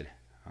being said.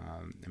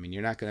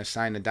 You're not going to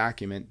sign a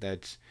document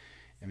that's,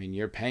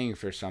 you're paying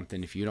for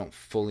something if you don't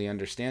fully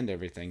understand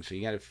everything. So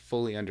you got to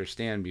fully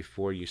understand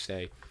before you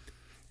say,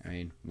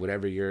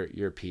 whatever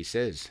your piece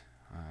is.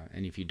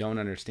 And if you don't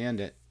understand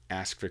it,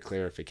 ask for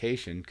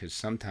clarification, because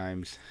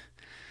sometimes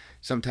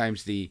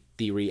the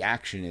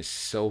reaction is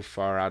so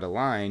far out of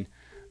line,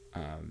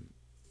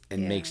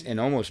 and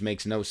almost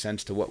makes no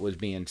sense to what was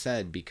being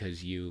said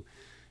because you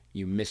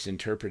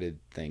misinterpreted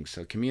things.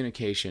 So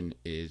communication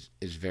is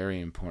very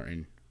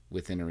important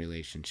within a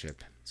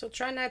relationship. So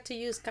try not to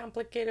use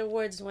complicated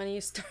words when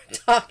you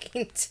start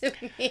talking to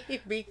me,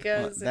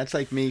 because that's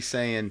like me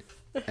saying,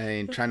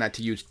 try not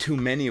to use too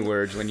many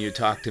words when you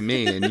talk to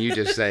me, and you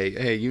just say,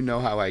 hey, you know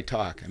how I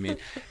talk.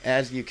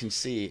 As you can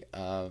see,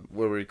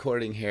 we're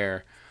recording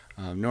here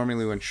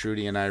Normally when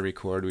Shruti and I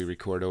record, we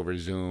record over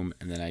Zoom,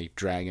 and then I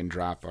drag and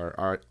drop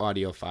our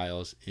audio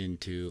files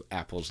into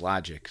Apple's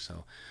Logic.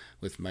 So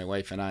with my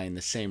wife and I in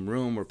the same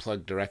room, we're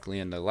plugged directly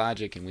into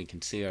Logic, and we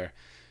can see our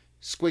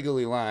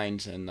squiggly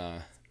lines. And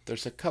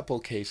there's a couple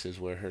cases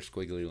where her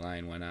squiggly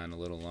line went on a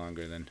little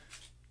longer than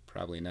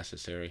probably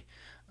necessary.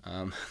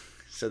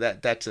 So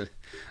that's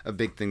a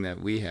big thing that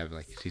we have.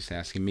 Like, she's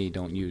asking me,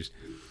 don't use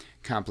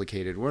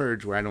complicated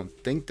words where I don't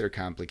think they're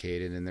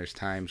complicated. And there's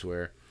times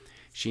where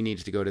she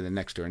needs to go to the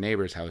next door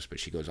neighbor's house, but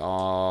she goes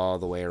all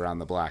the way around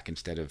the block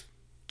instead of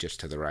just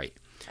to the right.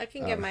 I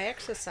can get my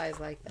exercise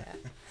like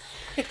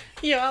that.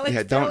 You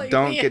always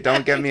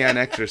don't get me on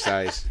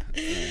exercise.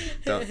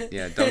 Don't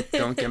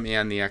get me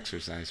on the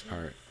exercise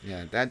part.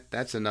 Yeah,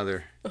 that's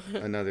another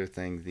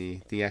thing,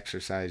 the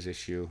exercise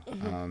issue.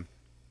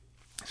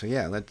 So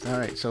yeah, all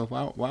right. So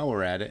while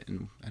we're at it,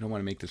 and I don't want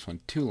to make this one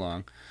too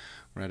long,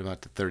 we're at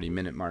about the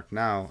 30-minute mark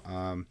now.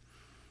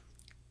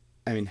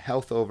 I mean,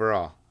 health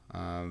overall.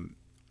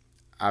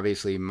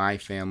 Obviously, my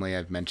family,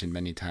 I've mentioned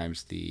many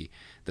times the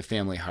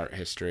family heart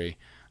history,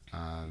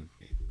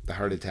 the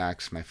heart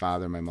attacks. My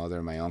father, my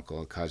mother, my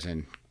uncle, a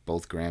cousin,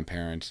 both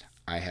grandparents.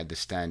 I had the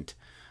stent.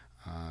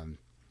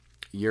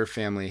 Your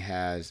family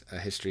has a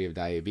history of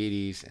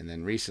diabetes, and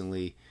then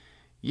recently,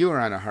 you were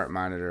on a heart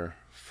monitor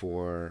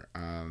for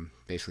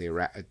basically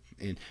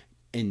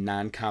in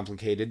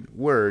non-complicated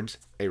words,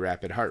 a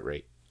rapid heart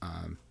rate,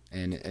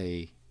 and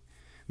a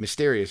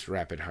mysterious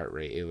rapid heart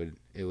rate.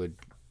 It would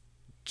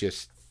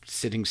just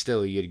sitting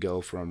still, you'd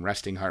go from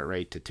resting heart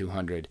rate to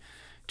 200,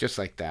 just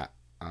like that.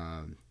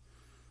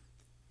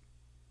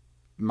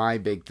 My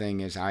big thing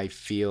is I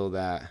feel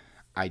that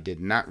I did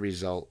not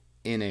result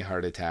in a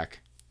heart attack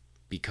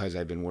because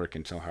I've been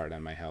working so hard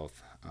on my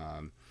health.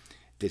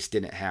 This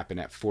didn't happen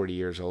at 40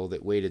 years old.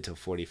 It waited till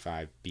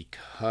 45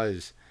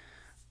 because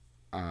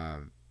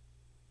I'm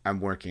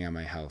working on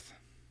my health.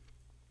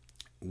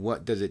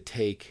 What does it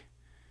take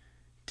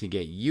to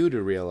get you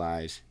to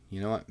realize, you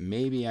know what,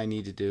 maybe I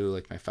need to do,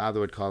 like my father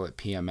would call it,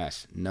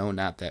 PMS. No,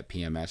 not that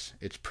PMS.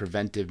 It's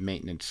preventive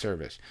maintenance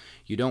service.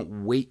 You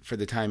don't wait for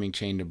the timing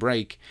chain to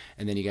break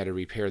and then you got to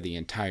repair the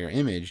entire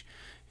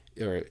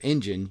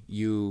engine.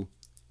 You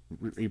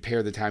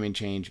repair the timing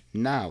chain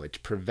now. It's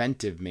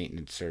preventive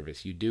maintenance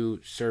service. You do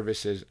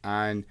services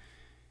on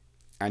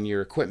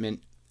your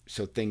equipment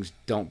so things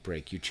don't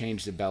break. You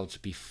change the belts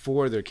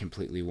before they're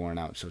completely worn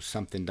out so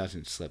something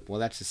doesn't slip. Well,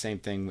 that's the same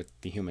thing with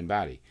the human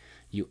body.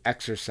 You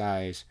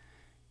exercise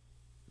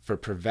for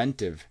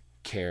preventive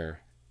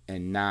care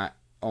and not,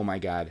 oh my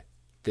God,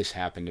 this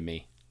happened to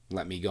me.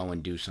 Let me go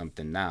and do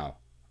something now.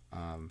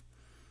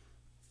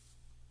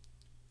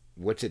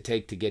 What's it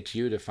take to get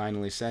you to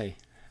finally say,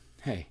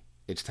 hey,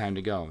 it's time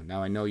to go?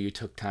 Now I know you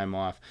took time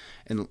off,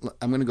 and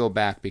I'm going to go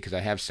back because I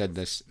have said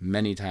this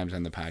many times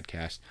on the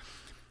podcast.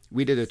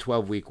 We did a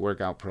 12-week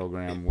workout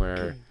program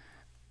where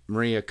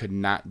Maria could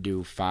not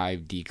do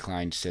 5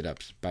 decline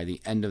sit-ups. By the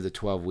end of the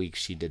 12 weeks,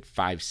 she did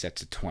 5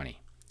 sets of 20.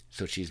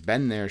 So she's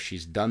been there,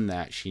 she's done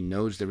that, she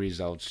knows the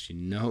results, she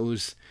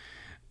knows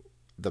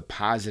the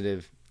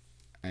positive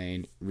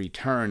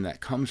return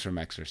that comes from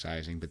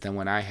exercising. But then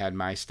when I had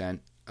my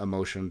stent,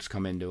 emotions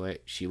come into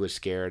it. She was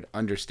scared,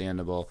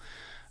 understandable.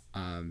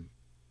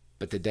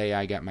 But the day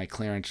I got my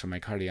clearance from my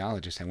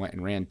cardiologist, I went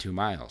and ran 2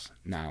 miles.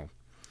 Now,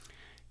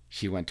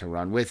 she went to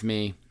run with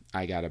me.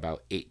 I got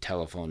about 8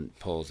 telephone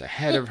poles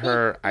ahead of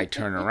her. I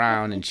turn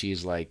around and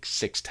she's like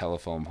 6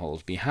 telephone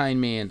poles behind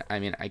me. And I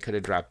mean, I could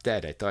have dropped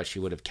dead. I thought she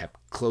would have kept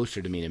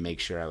closer to me to make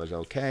sure I was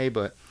okay.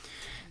 But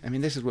I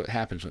mean, this is what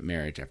happens with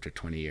Marrige after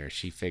 20 years.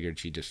 She figured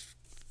she'd just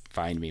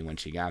find me when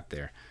she got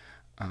there.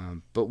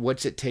 But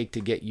what's it take to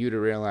get you to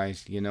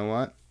realize, you know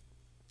what?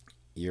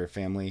 Your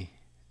family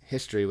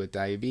history with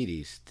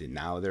diabetes.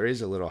 Now there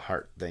is a little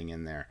heart thing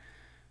in there.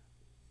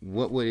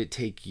 What would it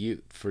take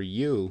for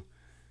you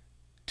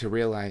to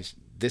realize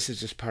this is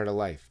just part of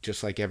life?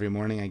 Just like every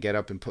morning I get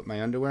up and put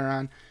my underwear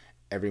on,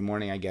 every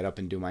morning I get up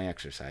and do my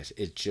exercise.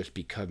 It just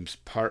becomes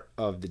part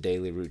of the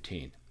daily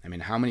routine. I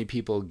mean, how many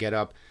people get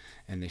up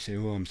and they say,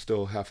 oh, I'm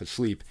still half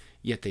asleep,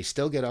 yet they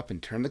still get up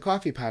and turn the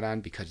coffee pot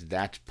on because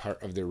that's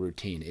part of their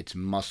routine. It's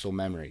muscle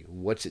memory.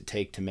 What's it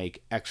take to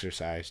make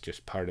exercise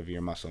just part of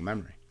your muscle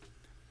memory?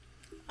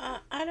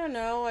 I don't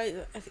know.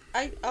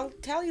 I'll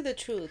tell you the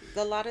truth.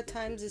 A lot of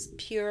times it's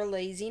pure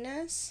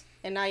laziness,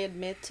 and I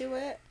admit to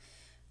it.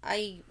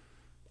 A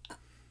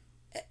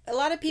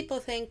lot of people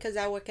think because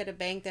I work at a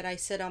bank that I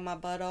sit on my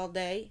butt all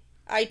day.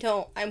 I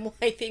don't.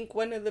 I think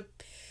one of the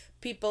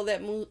people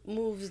that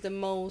moves the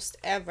most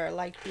ever.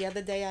 Like the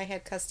other day, I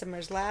had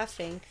customers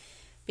laughing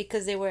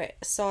because they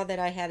saw that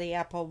I had the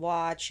Apple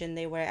Watch, and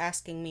they were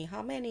asking me,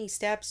 how many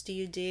steps do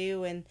you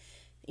do? And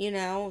you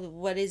know,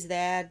 what is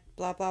that?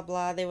 Blah, blah,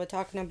 blah. They were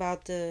talking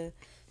about the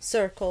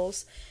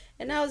circles.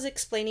 And I was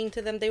explaining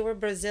to them, they were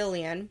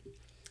Brazilian.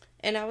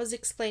 And I was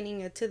explaining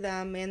it to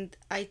them. And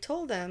I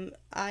told them,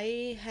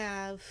 I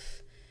have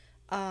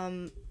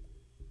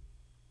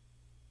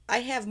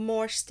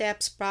more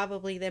steps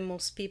probably than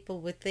most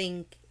people would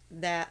think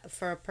that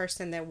for a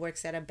person that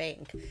works at a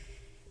bank.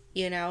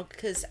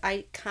 because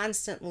I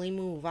constantly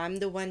move. I'm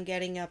the one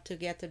getting up to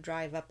get the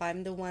drive up.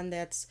 I'm the one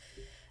that's,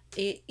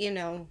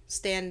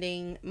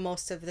 standing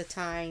most of the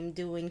time,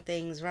 doing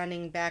things,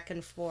 running back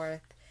and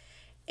forth.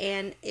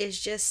 And it's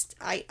just,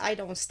 I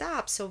don't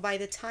stop. So by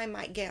the time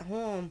I get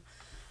home,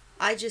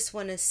 I just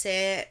want to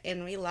sit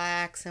and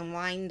relax and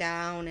wind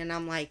down. And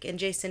I'm like, and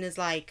Jason is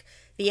like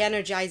the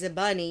Energizer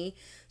Bunny.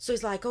 So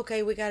he's like,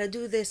 okay, we got to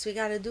do this, we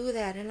got to do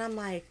that. And I'm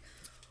like,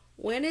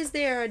 when is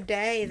there a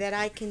day that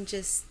I can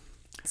just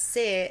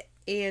sit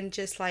and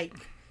just like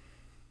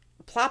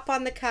plop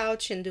on the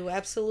couch and do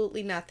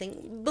absolutely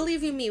nothing?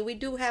 Believe you me, we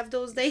do have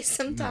those days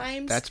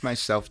sometimes. That's my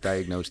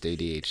self-diagnosed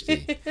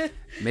ADHD.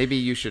 Maybe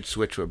you should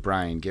switch with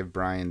Brian. Give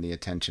Brian the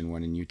attention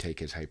when you take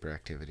his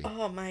hyperactivity.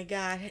 Oh my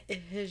God,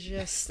 it is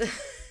just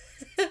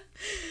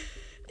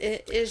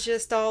it's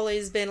just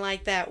always been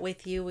like that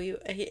with you.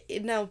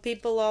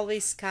 People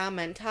always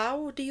comment,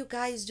 how do you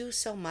guys do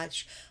so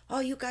much? Oh,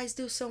 you guys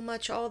do so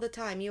much all the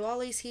time. You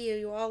always here,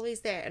 you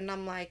always there. And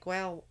I'm like,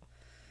 well,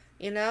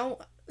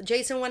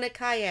 Jason went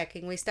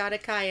kayaking. We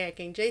started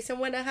kayaking. Jason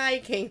went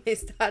hiking. We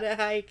started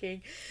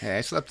hiking. Hey,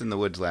 I slept in the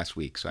woods last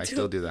week, so I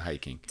still do the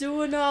hiking.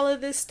 Doing all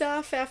of this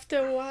stuff,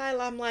 after a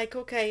while, I'm like,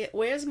 okay,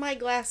 where's my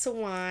glass of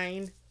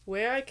wine?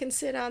 Where I can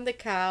sit on the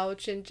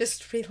couch and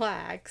just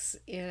relax,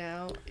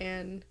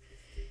 and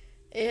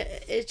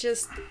it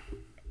just,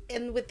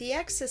 and with the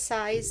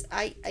exercise,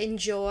 I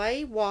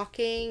enjoy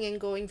walking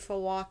and going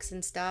for walks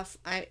and stuff.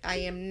 I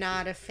am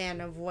not a fan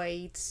of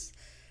weights,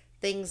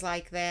 things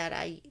like that.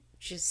 I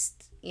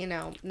just,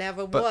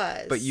 never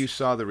was. But you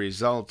saw the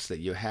results that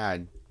you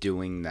had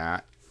doing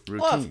that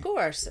routine. Oh, of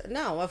course.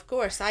 No, of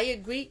course. I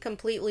agree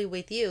completely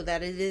with you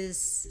that it is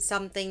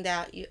something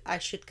that I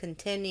should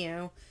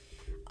continue.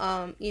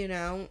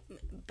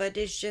 But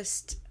it's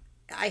just,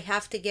 I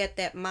have to get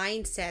that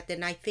mindset.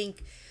 And I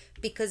think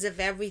because of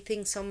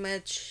everything, so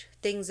much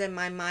things in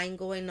my mind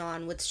going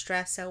on with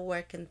stress at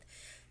work and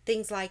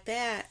things like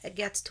that, it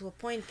gets to a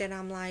point that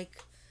I'm like,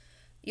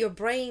 your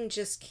brain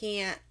just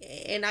can't.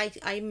 And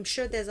I'm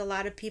sure there's a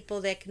lot of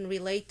people that can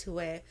relate to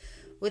it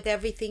with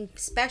everything,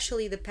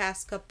 especially the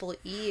past couple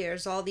of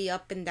years, all the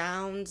up and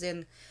downs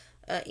and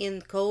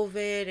in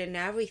COVID and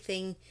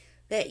everything,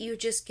 that you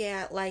just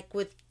get, like,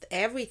 with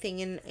everything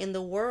in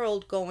the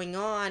world going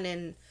on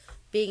and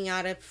being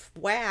out of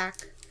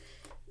whack,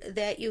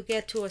 that you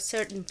get to a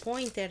certain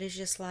point that is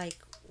just like,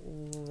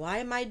 why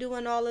am I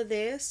doing all of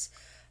this?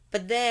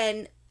 But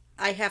then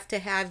I have to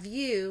have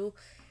you,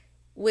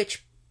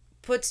 which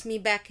puts me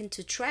back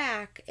into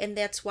track, and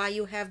that's why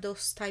you have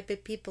those type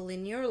of people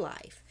in your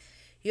life.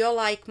 You're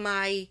like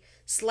my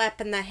slap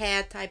in the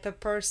head type of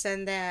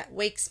person that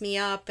wakes me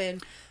up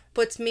and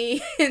puts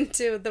me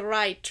into the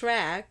right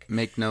track.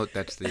 Make note,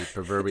 that's the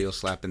proverbial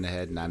slap in the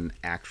head, not an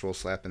actual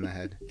slap in the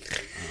head.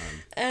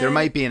 There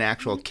might be an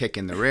actual kick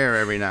in the rear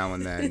every now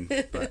and then.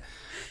 But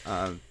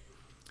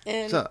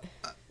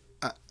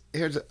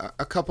here's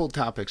a couple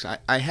topics.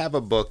 I have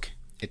a book.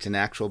 It's an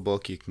actual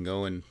book. You can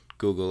go and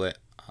Google it.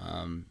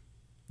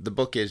 The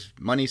book is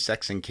Money,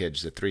 Sex, and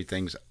Kids, the three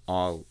things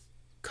all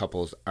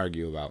couples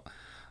argue about.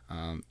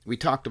 We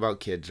talked about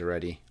kids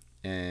already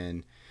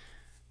and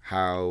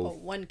how...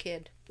 one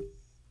kid.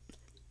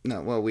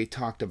 No, well, we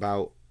talked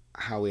about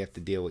how we have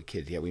to deal with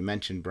kids. Yeah, we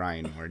mentioned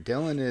Brian more.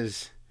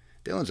 Dylan's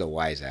a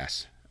wise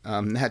ass.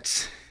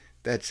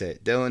 That's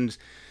it. Dylan's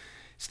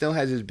still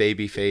has his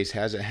baby face,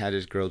 hasn't had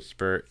his growth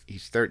spurt.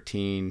 He's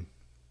 13,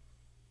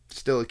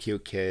 still a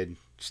cute kid,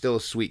 still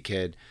a sweet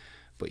kid,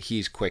 but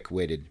he's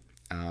quick-witted.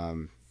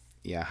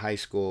 High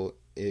school,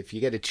 if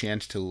you get a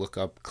chance to look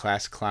up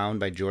Class Clown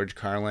by George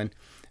Carlin,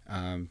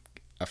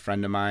 a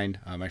friend of mine,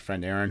 my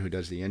friend Aaron, who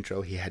does the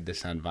intro, he had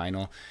this on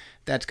vinyl.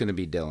 That's going to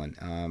be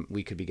Dylan.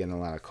 We could be getting a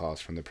lot of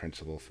calls from the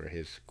principal for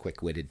his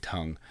quick-witted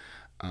tongue.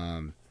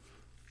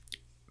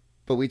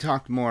 But we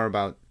talked more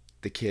about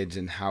the kids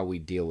and how we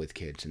deal with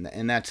kids,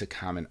 and that's a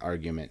common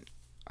argument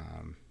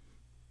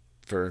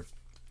for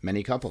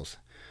many couples.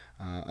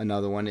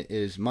 Another one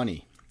is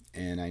money,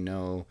 and I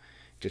know,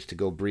 just to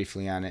go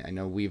briefly on it, I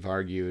know we've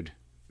argued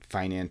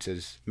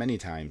finances many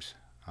times.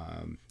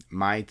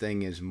 My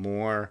thing is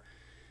more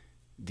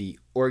the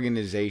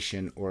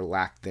organization or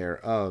lack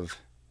thereof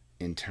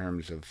in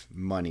terms of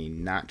money,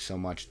 not so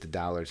much the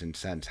dollars and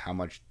cents. How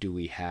much do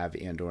we have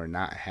and or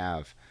not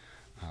have?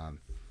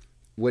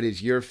 What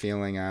is your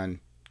feeling on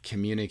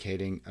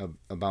communicating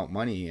about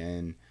money,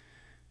 and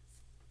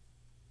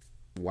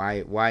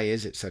why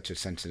is it such a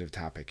sensitive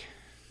topic?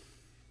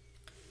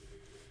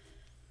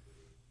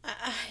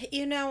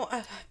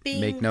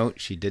 Make note,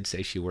 she did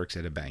say she works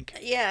at a bank.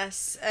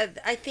 Yes,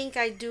 I think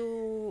I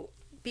do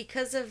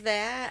because of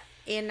that,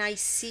 and I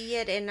see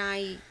it, and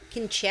I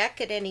can check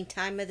at any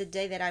time of the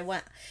day that I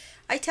want.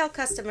 I tell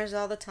customers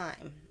all the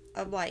time,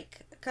 I'm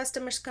like,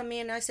 customers come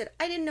in, I said,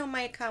 I didn't know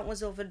my account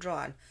was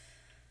overdrawn.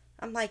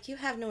 I'm like, you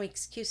have no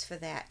excuse for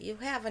that. You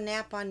have an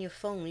app on your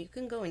phone. You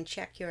can go and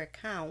check your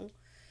account,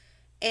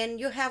 and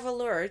you have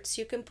alerts.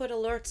 You can put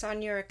alerts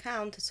on your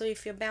account, so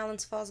if your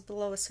balance falls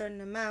below a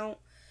certain amount,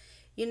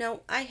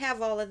 I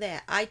have all of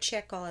that. I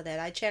check all of that.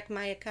 I check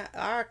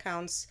our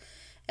accounts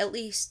at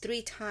least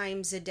 3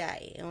 times a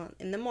day.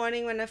 In the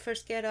morning when I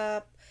first get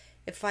up,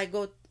 if I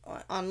go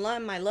on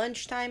my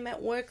lunchtime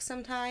at work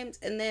sometimes,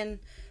 and then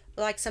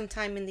like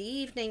sometime in the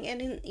evening,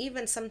 and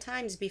even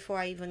sometimes before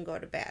I even go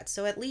to bed.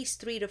 So at least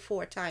 3 to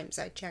 4 times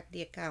I check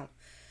the account.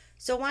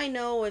 So I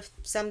know if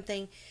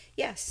something,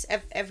 yes,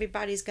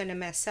 everybody's going to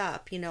mess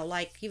up.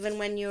 Like even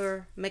when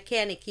you're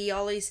mechanic, he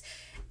always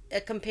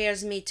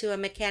compares me to a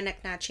mechanic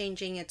not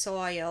changing its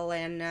oil,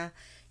 and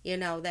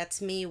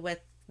that's me with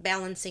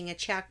balancing a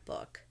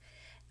checkbook.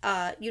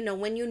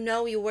 When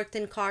you worked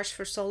in cars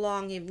for so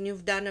long and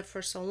you've done it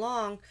for so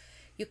long,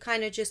 you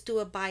kind of just do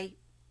it by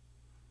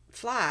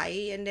fly,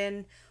 and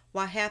then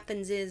what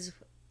happens is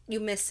you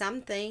miss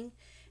something,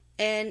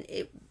 and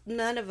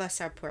none of us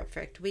are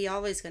perfect. We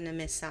always going to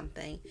miss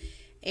something.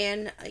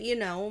 And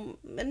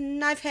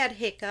and I've had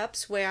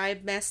hiccups where I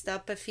messed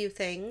up a few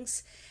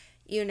things,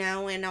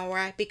 and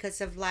or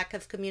because of lack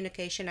of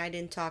communication I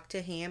didn't talk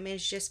to him.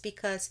 It's just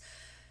because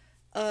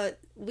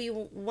we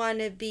want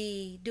to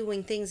be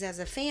doing things as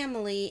a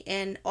family,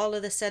 and all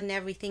of a sudden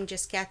everything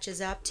just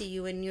catches up to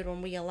you, and you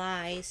don't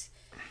realize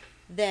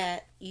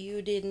that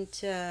you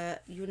didn't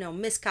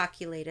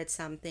miscalculated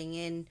something,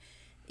 and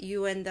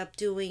you end up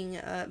doing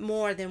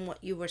more than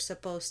what you were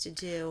supposed to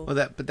do.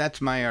 Well, but that's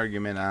my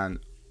argument on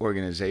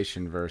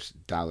organization versus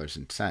dollars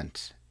and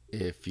cents.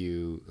 If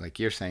you, like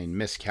you're saying,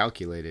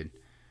 miscalculated,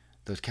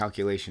 those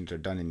calculations are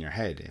done in your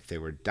head. If they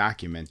were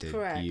documented,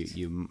 Correct.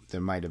 you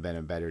there might have been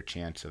a better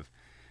chance of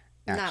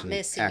Not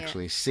missing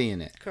actually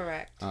seeing it.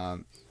 Correct.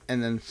 And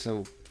then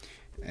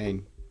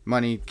and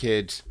money,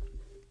 kids.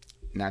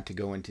 Not to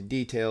go into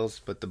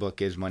details, but the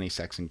book is Money,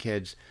 Sex, and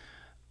Kids.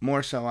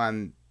 More so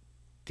on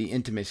the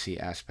intimacy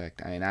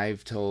aspect.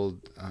 I've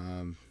told,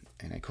 and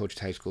I coached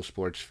high school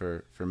sports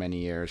for many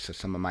years, so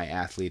some of my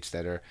athletes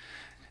that are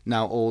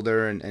now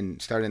older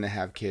and starting to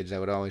have kids, I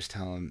would always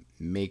tell them,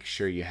 make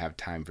sure you have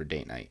time for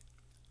date night.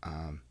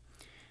 I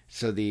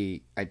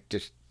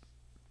just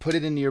put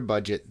it into your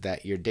budget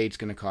that your date's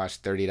going to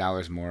cost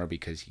 $30 more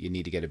because you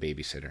need to get a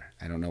babysitter.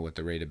 I don't know what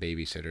the rate of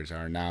babysitters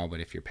are now,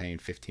 but if you're paying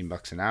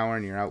 $15 an hour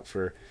and you're out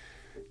for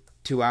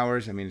 2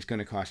 hours, it's going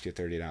to cost you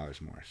 $30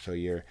 more. So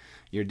your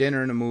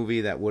dinner and a movie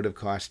that would have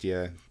cost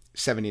you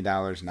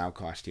 $70 now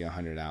cost you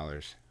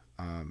 $100.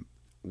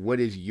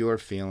 What is your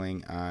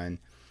feeling on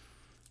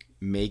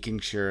making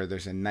sure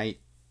there's a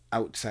night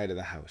outside of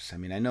the house?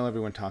 I know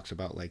everyone talks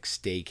about like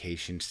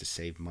staycations to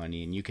save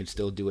money, and you can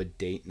still do a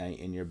date night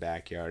in your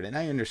backyard. And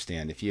I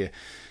understand if you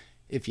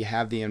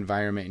have the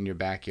environment in your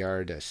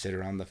backyard to sit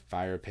around the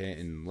fire pit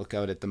and look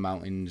out at the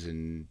mountains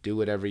and do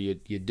whatever you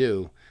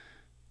do,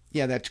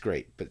 yeah, that's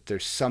great. But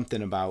there's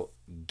something about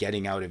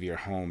getting out of your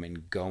home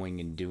and going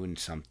and doing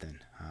something.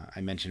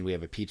 I mentioned we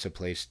have a pizza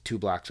place 2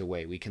 blocks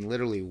away. We can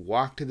literally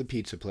walk to the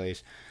pizza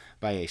place,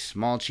 buy a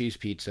small cheese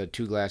pizza,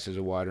 2 glasses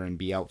of water, and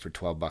be out for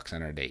 $12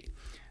 on our date.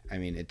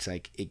 It's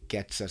like it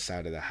gets us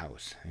out of the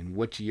house. And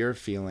what's your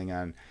feeling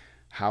on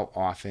how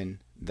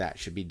often that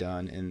should be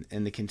done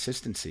and the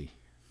consistency?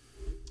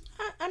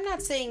 I'm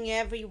not saying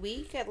every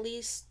week at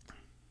least,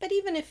 but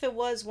even if it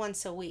was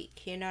once a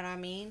week, you know what I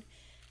mean?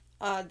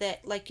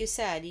 That, like you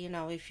said,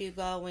 if you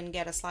go and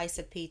get a slice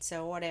of pizza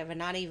or whatever,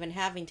 not even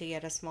having to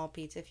get a small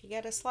pizza, if you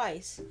get a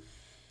slice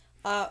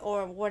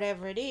or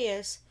whatever it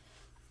is,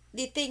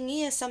 the thing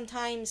is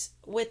sometimes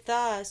with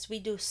us, we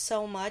do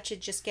so much,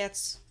 it just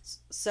gets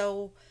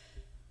so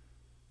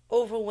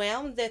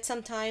overwhelmed that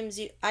sometimes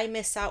I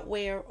miss out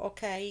where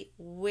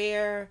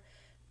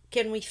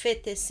can we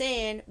fit this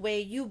in, where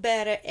you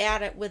better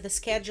at it with the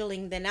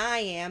scheduling than I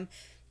am,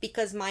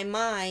 because my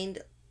mind,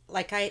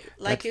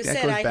 you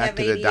said, I have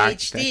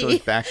ADHD. That goes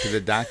back to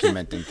the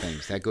documenting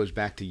things. That goes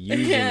back to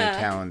using the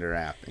calendar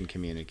app and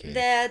communicating.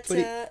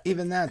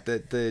 Even that,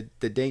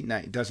 the date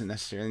night doesn't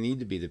necessarily need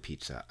to be the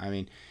pizza.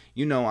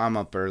 I'm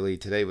up early.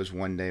 Today was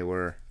one day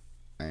where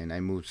I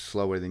moved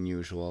slower than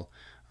usual.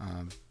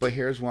 But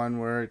here's one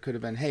where it could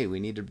have been, hey,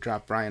 we need to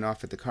drop Brian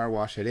off at the car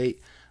wash at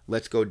 8.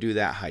 Let's go do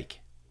that hike.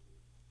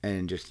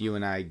 And just you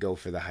and I go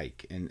for the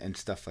hike and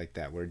stuff like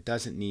that, where it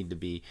doesn't need to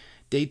be,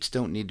 dates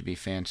don't need to be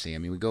fancy.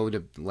 We go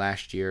to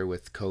last year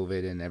with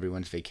COVID and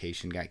everyone's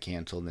vacation got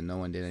canceled and no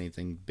one did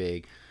anything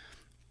big.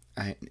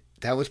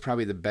 That was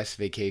probably the best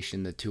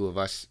vacation the two of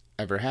us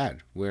ever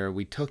had, where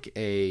we took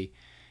a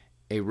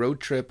road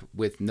trip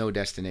with no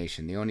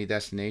destination. The only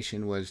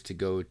destination was to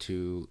go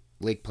to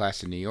Lake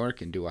Placid, New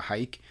York, and do a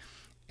hike.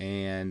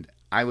 And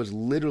I was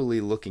literally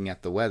looking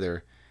at the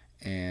weather,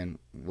 and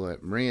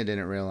what Maria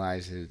didn't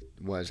realize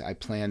was I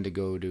planned to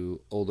go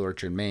to Old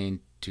Orchard, Maine,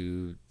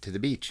 to the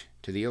beach,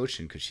 to the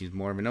ocean, because she's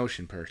more of an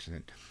ocean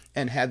person.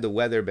 And had the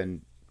weather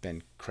been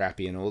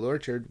crappy in Old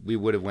Orchard, we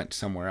would have went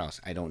somewhere else.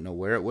 I don't know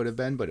where it would have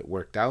been, but it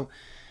worked out.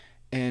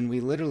 And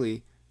we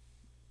literally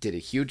did a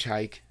huge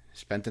hike,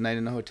 spent the night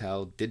in a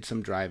hotel, did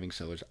some driving,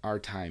 so it was our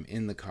time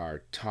in the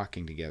car,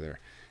 talking together,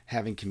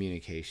 having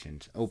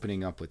communications,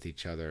 opening up with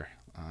each other,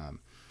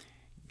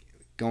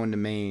 going to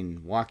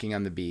Maine, walking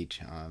on the beach.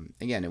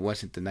 Again, it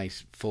wasn't the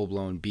nice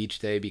full-blown beach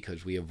day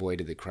because we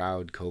avoided the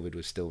crowd. COVID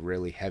was still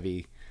really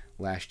heavy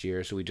last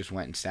year, so we just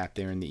went and sat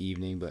there in the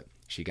evening. But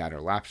she got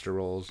her lobster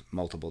rolls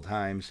multiple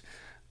times.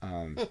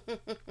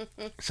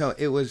 So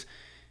it was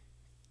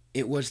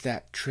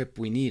that trip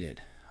we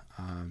needed.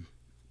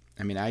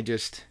 I mean, I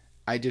just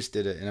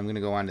did it, and I'm going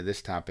to go on to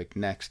this topic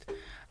next.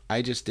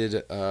 I just did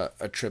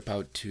a trip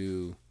out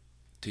to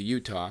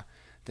Utah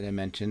that I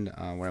mentioned,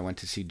 where I went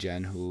to see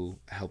Jen, who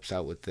helps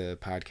out with the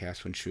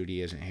podcast when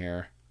Shruti isn't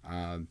here.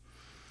 And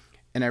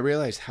I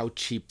realized how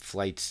cheap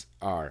flights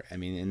are. I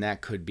mean, and that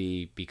could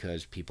be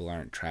because people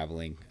aren't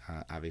traveling.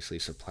 Obviously,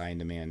 supply and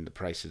demand, the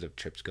prices of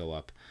trips go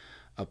up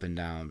and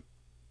down.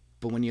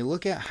 But when you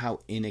look at how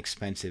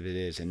inexpensive it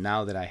is, and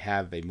now that I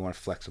have a more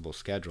flexible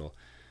schedule,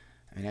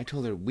 I mean, I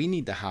told her we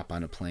need to hop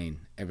on a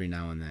plane every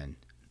now and then.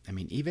 I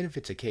mean, even if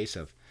it's a case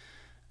of,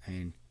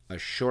 a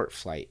short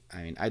flight.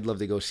 I mean, I'd love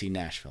to go see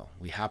Nashville.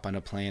 We hop on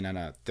a plane on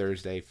a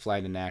Thursday, fly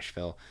to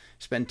Nashville,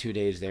 spend 2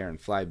 days there, and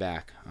fly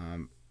back.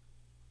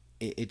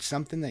 It's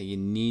something that you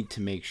need to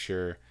make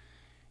sure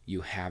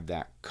you have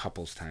that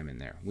couples time in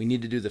there. We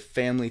need to do the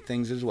family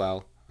things as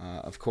well.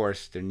 Of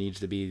course, there needs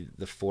to be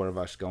the four of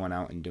us going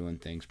out and doing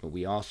things, but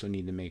we also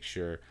need to make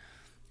sure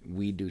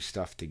we do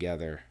stuff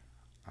together.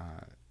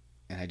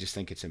 And I just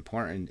think it's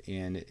important,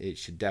 and it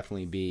should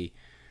definitely be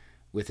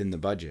within the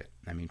budget.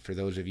 I mean, for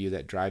those of you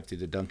that drive through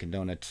the Dunkin'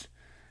 Donuts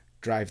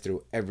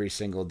drive-through every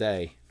single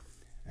day,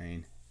 I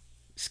mean,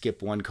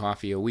 skip one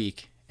coffee a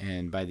week,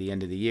 and by the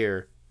end of the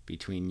year,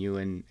 between you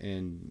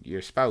and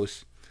your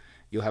spouse,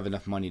 you'll have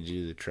enough money to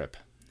do the trip.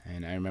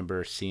 And I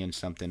remember seeing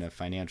something, a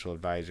financial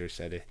advisor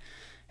said,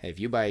 hey, if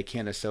you buy a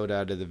can of soda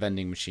out of the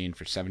vending machine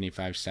for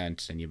 75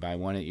 cents and you buy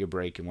one at your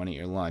break and one at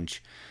your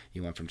lunch,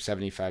 you went from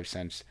 75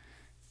 cents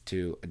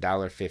to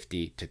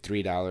 $1.50 to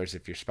 $3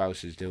 if your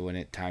spouse is doing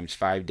it, times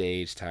 5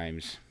 days,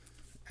 times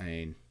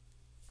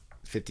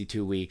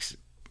 52 weeks,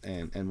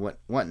 and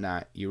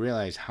whatnot. You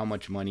realize how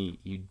much money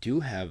you do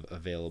have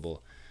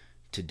available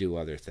to do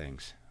other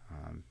things.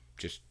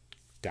 Just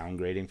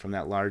downgrading from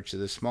that large to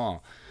the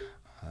small,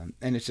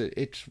 and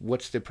it's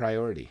what's the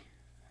priority.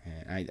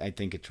 And I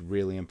think it's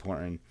really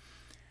important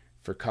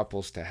for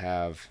couples to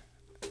have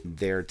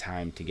their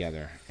time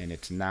together, and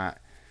it's not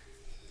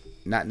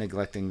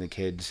neglecting the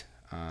kids.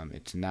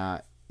 It's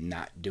not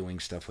doing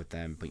stuff with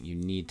them, but you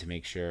need to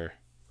make sure,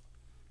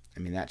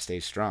 that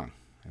stays strong.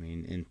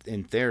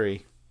 In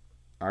theory,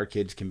 our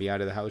kids can be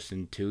out of the house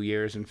in 2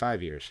 years and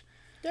 5 years.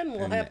 Then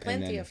we'll have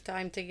plenty of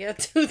time to get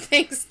two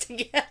things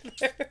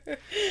together.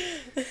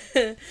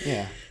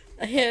 Yeah.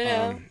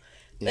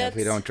 Yeah, if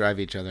we don't drive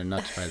each other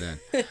nuts by then.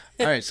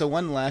 All right, so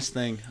one last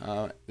thing.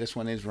 This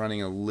one is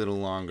running a little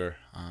longer.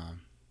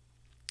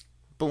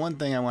 But one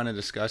thing I want to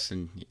discuss,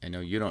 and I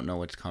know you don't know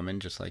what's coming,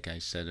 just like I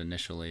said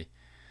initially,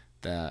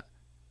 that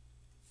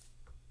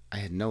I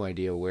had no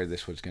idea where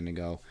this was going to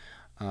go.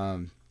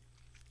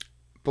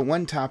 But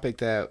one topic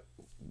that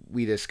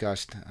we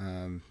discussed,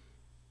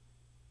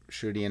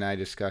 Shruti and I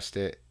discussed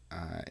it.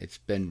 It's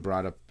been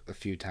brought up a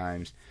few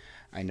times.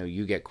 I know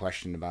you get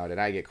questioned about it.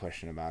 I get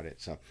questioned about it.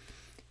 So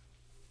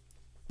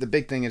the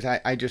big thing is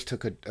I just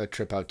took a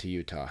trip out to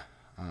Utah.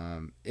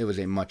 It was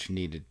a much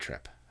needed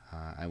trip.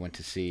 I went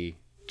to see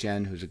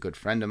Jen, who's a good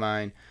friend of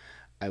mine.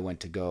 I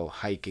went to go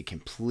hike a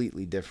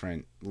completely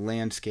different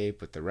landscape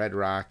with the red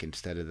rock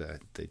instead of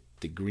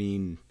the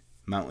green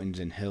mountains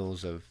and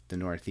hills of the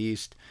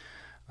Northeast,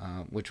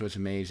 which was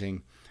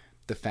amazing.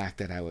 The fact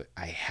that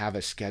I have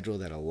a schedule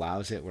that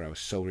allows it, where I was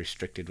so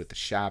restricted with the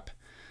shop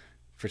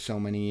for so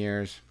many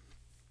years.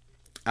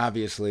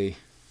 Obviously,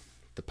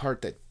 the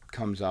part that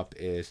comes up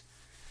is,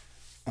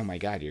 oh my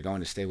God, you're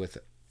going to stay with,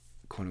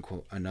 quote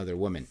unquote, another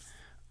woman.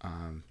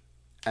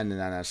 And then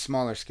on a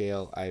smaller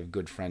scale, I have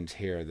good friends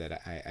here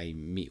that I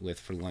meet with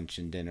for lunch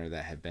and dinner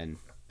that have been,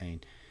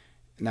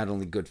 not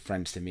only good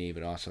friends to me,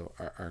 but also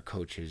our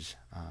coaches.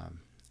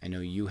 I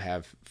know you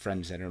have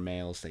friends that are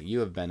males that you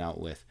have been out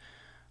with.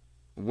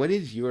 What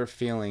is your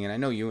feeling? And I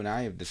know you and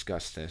I have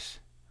discussed this,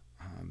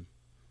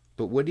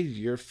 but what is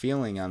your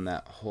feeling on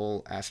that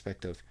whole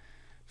aspect of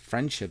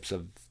friendships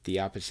of the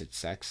opposite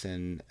sex?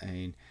 And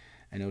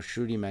I know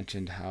Shruti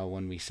mentioned how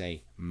when we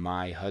say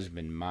my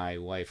husband, my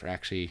wife, or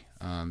actually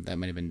that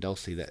might have been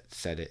Dulcie that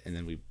said it, and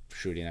then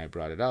Shruti and I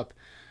brought it up,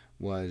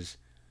 was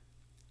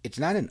it's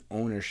not an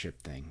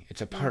ownership thing.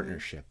 It's a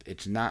partnership.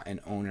 It's not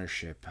an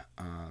ownership.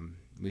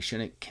 We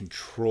shouldn't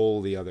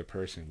control the other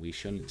person. We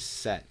shouldn't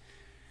set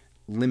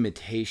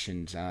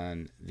limitations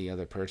on the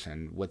other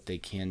person, what they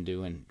can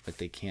do and what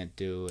they can't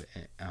do.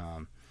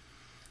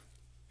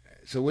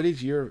 So what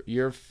is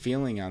your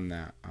feeling on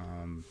that?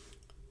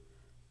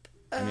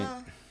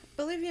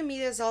 Believe me,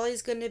 there's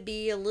always going to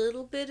be a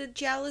little bit of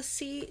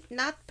jealousy,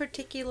 not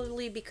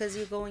particularly because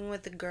you're going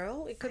with a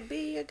girl. It could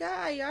be a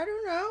guy. I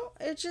don't know.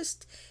 It's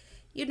just,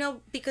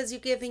 because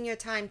you're giving your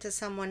time to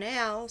someone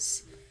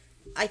else.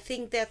 I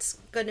think that's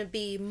going to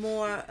be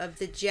more of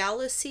the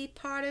jealousy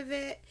part of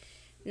it,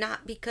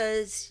 not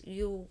because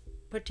you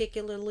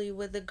particularly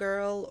with a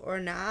girl or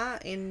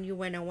not and you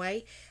went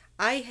away.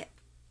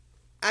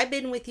 I've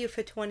been with you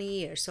for 20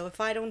 years. So if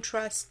I don't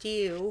trust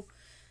you,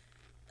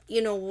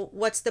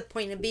 what's the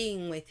point of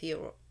being with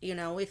you?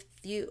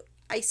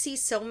 I see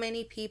so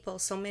many people,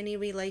 so many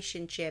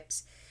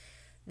relationships,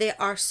 they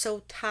are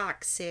so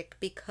toxic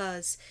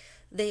because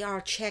they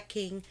are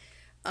checking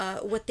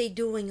what they're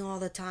doing all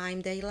the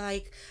time. They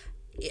like,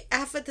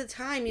 half of the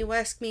time you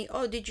ask me,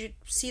 oh, did you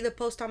see the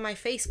post on my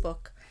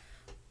Facebook?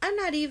 I'm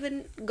not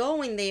even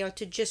going there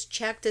to just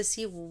check to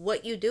see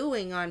what you're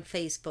doing on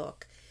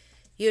Facebook.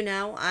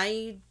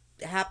 I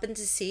happen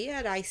to see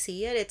it. I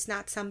see it. It's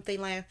not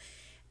something like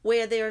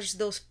where there's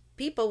those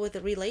people with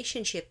a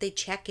relationship. They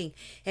checking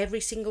every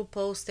single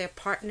post their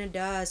partner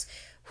does,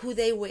 who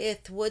they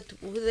with,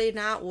 who they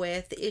not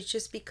with. It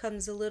just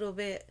becomes a little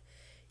bit,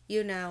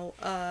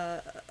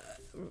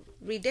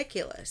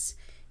 ridiculous.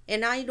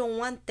 And I don't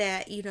want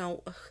that,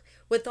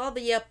 with all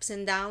the ups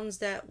and downs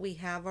that we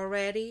have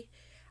already.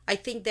 I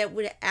think that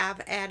would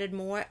have added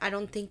more. I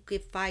don't think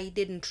if I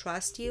didn't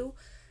trust you,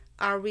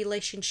 our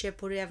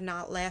relationship would have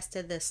not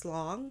lasted this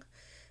long,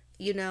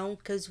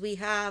 because we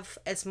have,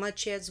 as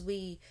much as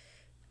we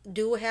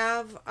do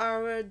have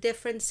our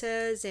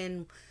differences,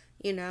 and,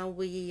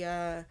 we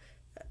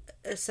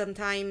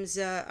sometimes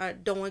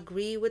don't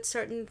agree with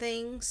certain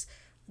things.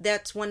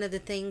 That's one of the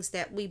things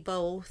that we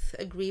both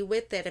agree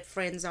with, that if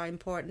friends are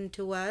important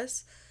to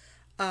us.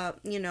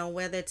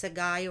 Whether it's a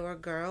guy or a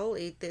girl,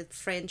 the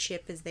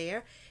friendship is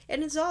there.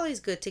 And it's always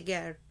good to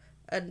get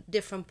a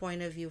different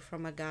point of view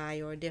from a guy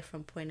or a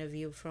different point of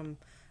view from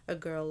a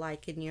girl,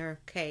 like in your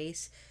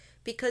case,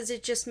 because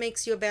it just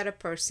makes you a better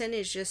person.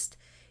 It's just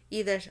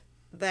either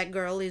that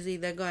girl is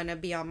either going to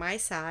be on my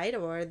side,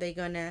 or they're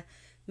going to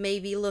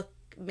maybe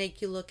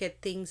make you look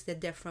at things the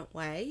different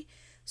way.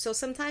 So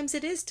sometimes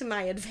it is to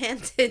my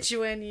advantage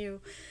when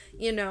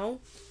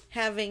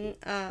having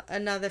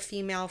another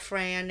female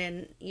friend,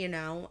 and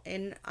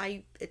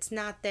it's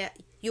not that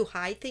you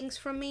hide things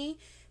from me,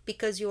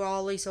 because you're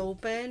always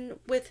open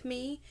with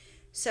me,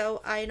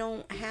 so I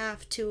don't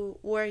have to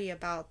worry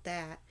about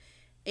that.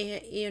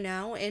 And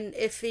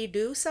if you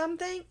do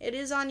something, it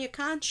is on your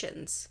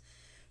conscience.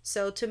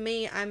 So to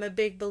me, I'm a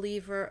big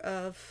believer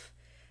of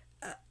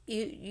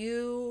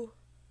you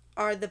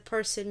are the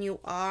person you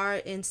are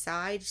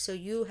inside, so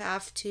you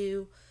have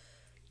to,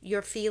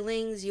 your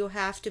feelings, you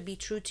have to be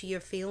true to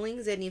your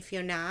feelings. And if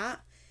you're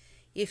not,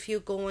 if you're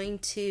going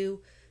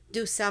to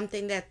do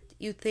something that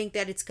you think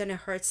that it's going to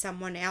hurt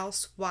someone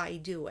else, why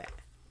do it?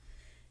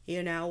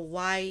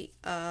 Why,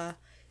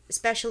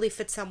 especially if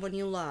it's someone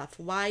you love,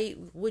 why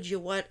would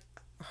you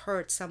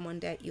hurt someone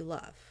that you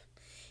love?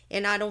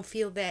 And I don't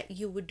feel that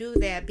you would do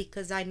that,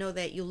 because I know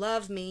that you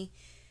love me,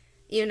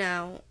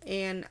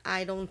 and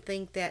I don't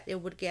think that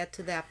it would get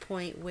to that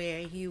point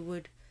where you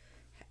would,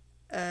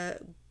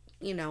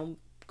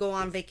 go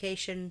on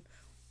vacation,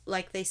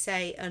 like they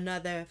say,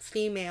 another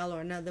female or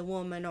another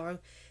woman, or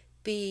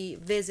be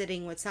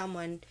visiting with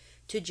someone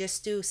to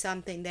just do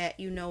something that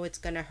it's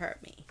going to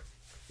hurt me.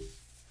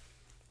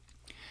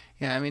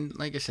 Yeah, I mean,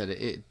 like I said,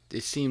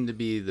 it seemed to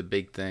be the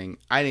big thing.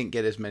 I didn't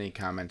get as many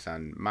comments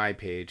on my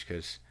page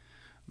because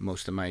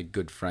most of my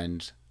good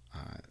friends,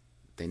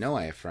 they know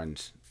I have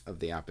friends of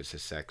the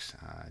opposite sex.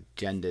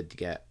 Jen did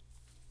get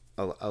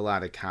a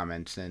lot of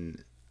comments,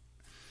 and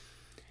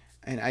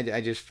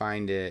I just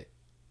find it,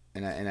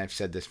 and I've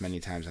said this many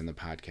times on the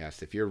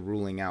podcast, if you're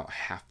ruling out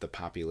half the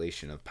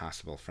population of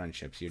possible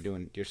friendships, you're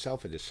doing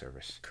yourself a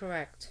disservice.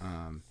 Correct.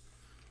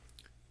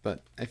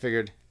 But I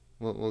figured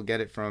we'll get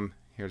it from,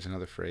 here's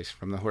another phrase,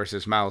 from the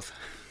horse's mouth.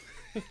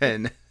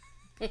 And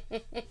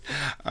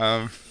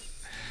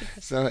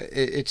so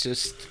it's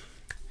just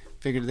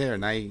figured there.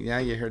 Now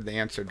you heard the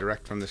answer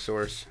direct from the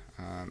source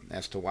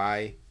as to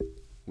why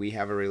we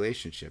have a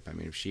relationship. I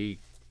mean, if she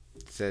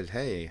says,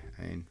 hey,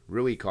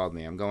 Rui called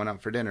me, I'm going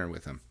out for dinner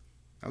with him.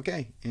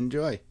 Okay,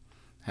 enjoy.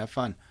 Have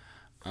fun.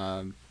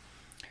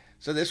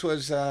 So this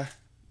was a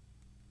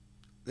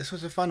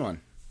fun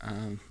one.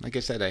 Like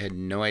I said, I had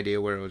no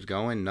idea where it was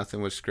going.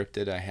 Nothing was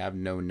scripted. I have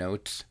no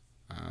notes.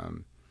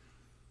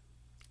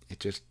 It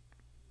just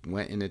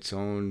went in its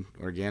own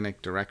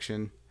organic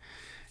direction.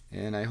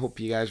 And I hope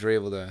you guys were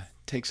able to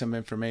take some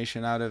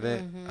information out of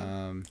it.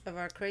 Of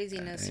our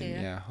craziness here.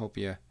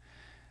 Yeah,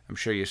 I'm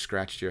sure you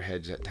scratched your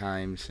heads at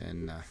times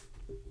and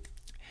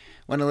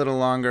went a little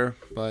longer,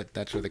 but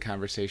that's where the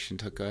conversation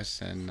took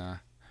us. And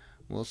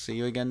we'll see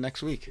you again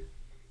next week.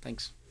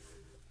 Thanks.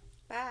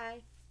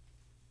 Bye.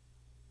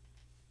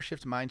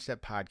 Shift Mindset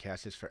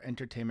podcast is for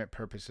entertainment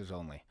purposes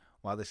only.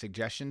 While the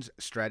suggestions,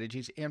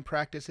 strategies, and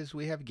practices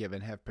we have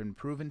given have been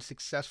proven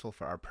successful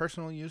for our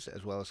personal use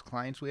as well as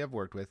clients we have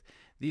worked with,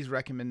 these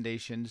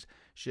recommendations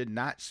should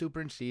not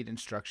supersede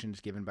instructions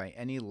given by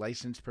any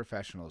licensed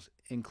professionals,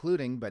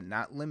 including but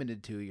not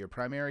limited to your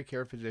primary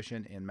care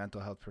physician and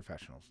mental health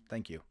professionals.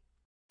 Thank you.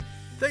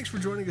 Thanks for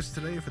joining us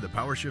today for the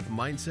PowerShift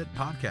Mindset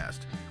Podcast.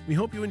 We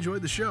hope you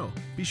enjoyed the show.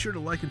 Be sure to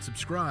like and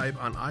subscribe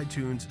on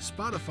iTunes,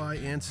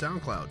 Spotify, and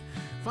SoundCloud.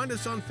 Find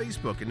us on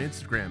Facebook and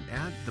Instagram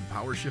at The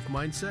PowerShift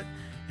Mindset,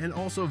 and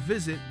also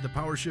visit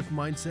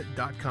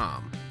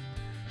thepowershiftmindset.com.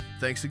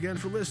 Thanks again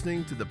for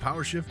listening to the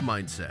PowerShift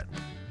Mindset.